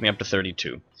host would take me up to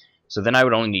 32. So then I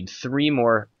would only need 3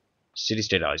 more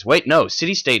city-state allies. Wait, no,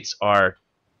 city-states are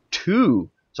 2.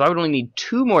 So I would only need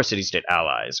 2 more city-state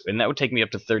allies, and that would take me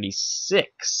up to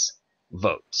 36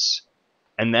 votes.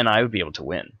 And then I would be able to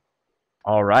win.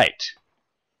 Alright.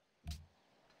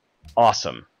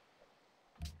 Awesome.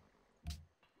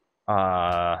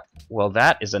 Well,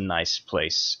 that is a nice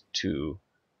place to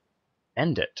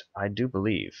end it, I do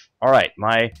believe. Alright,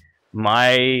 my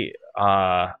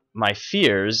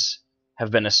fears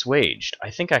have been assuaged.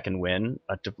 I think I can win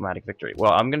a diplomatic victory.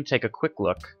 Well, I'm going to take a quick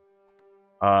look.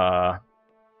 Why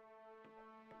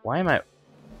am I at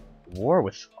war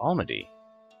with Almaty?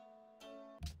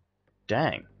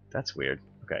 Dang, that's weird.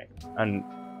 Okay, and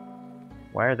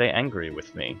why are they angry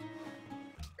with me?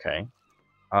 Okay.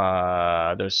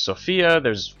 There's Sofia,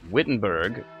 there's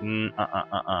Wittenberg.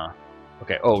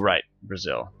 Okay, oh, right,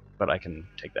 Brazil. But I can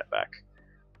take that back.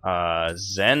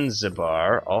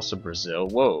 Zanzibar, also Brazil.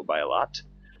 Whoa, by a lot.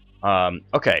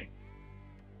 Okay.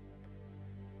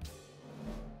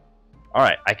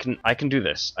 Alright, I can do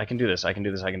this. I can do this.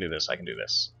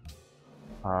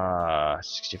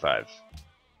 65.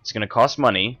 It's gonna cost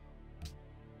money,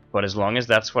 but as long as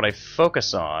that's what I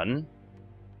focus on...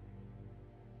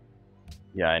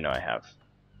 Yeah, I know I have.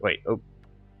 Wait, oh,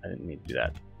 I didn't need to do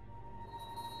that.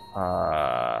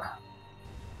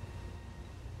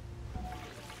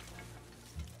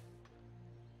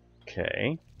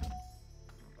 Okay.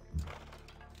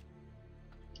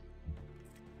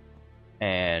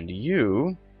 And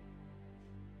you...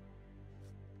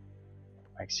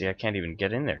 See, I can't even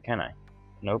get in there, can I?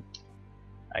 Nope.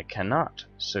 I cannot.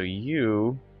 So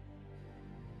you...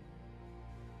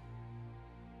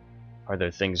 Are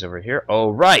there things over here? Oh,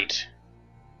 right!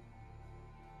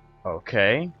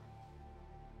 Okay.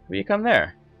 Will you come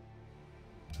there?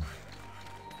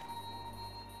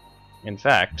 In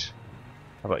fact,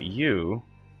 how about you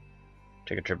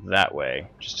take a trip that way,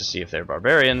 just to see if they're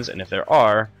barbarians, and if there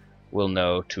are, we'll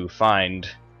know to find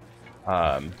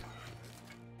that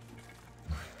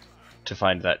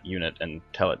unit and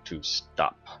tell it to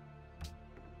stop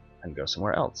and go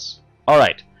somewhere else.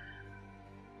 Alright.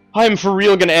 I'm for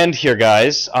real gonna end here,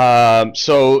 guys.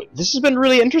 So this has been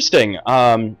really interesting.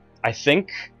 I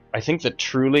think that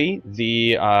truly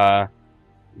the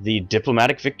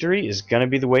diplomatic victory is gonna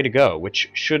be the way to go, which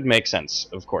should make sense,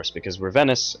 of course, because we're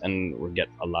Venice and we'll get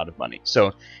a lot of money.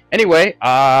 So anyway,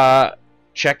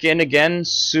 check in again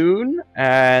soon,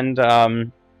 and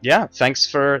yeah, thanks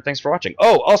for watching.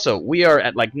 Oh, also, we are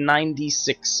at like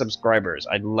 96 subscribers.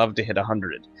 I'd love to hit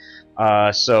 100.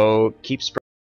 So keep spreading.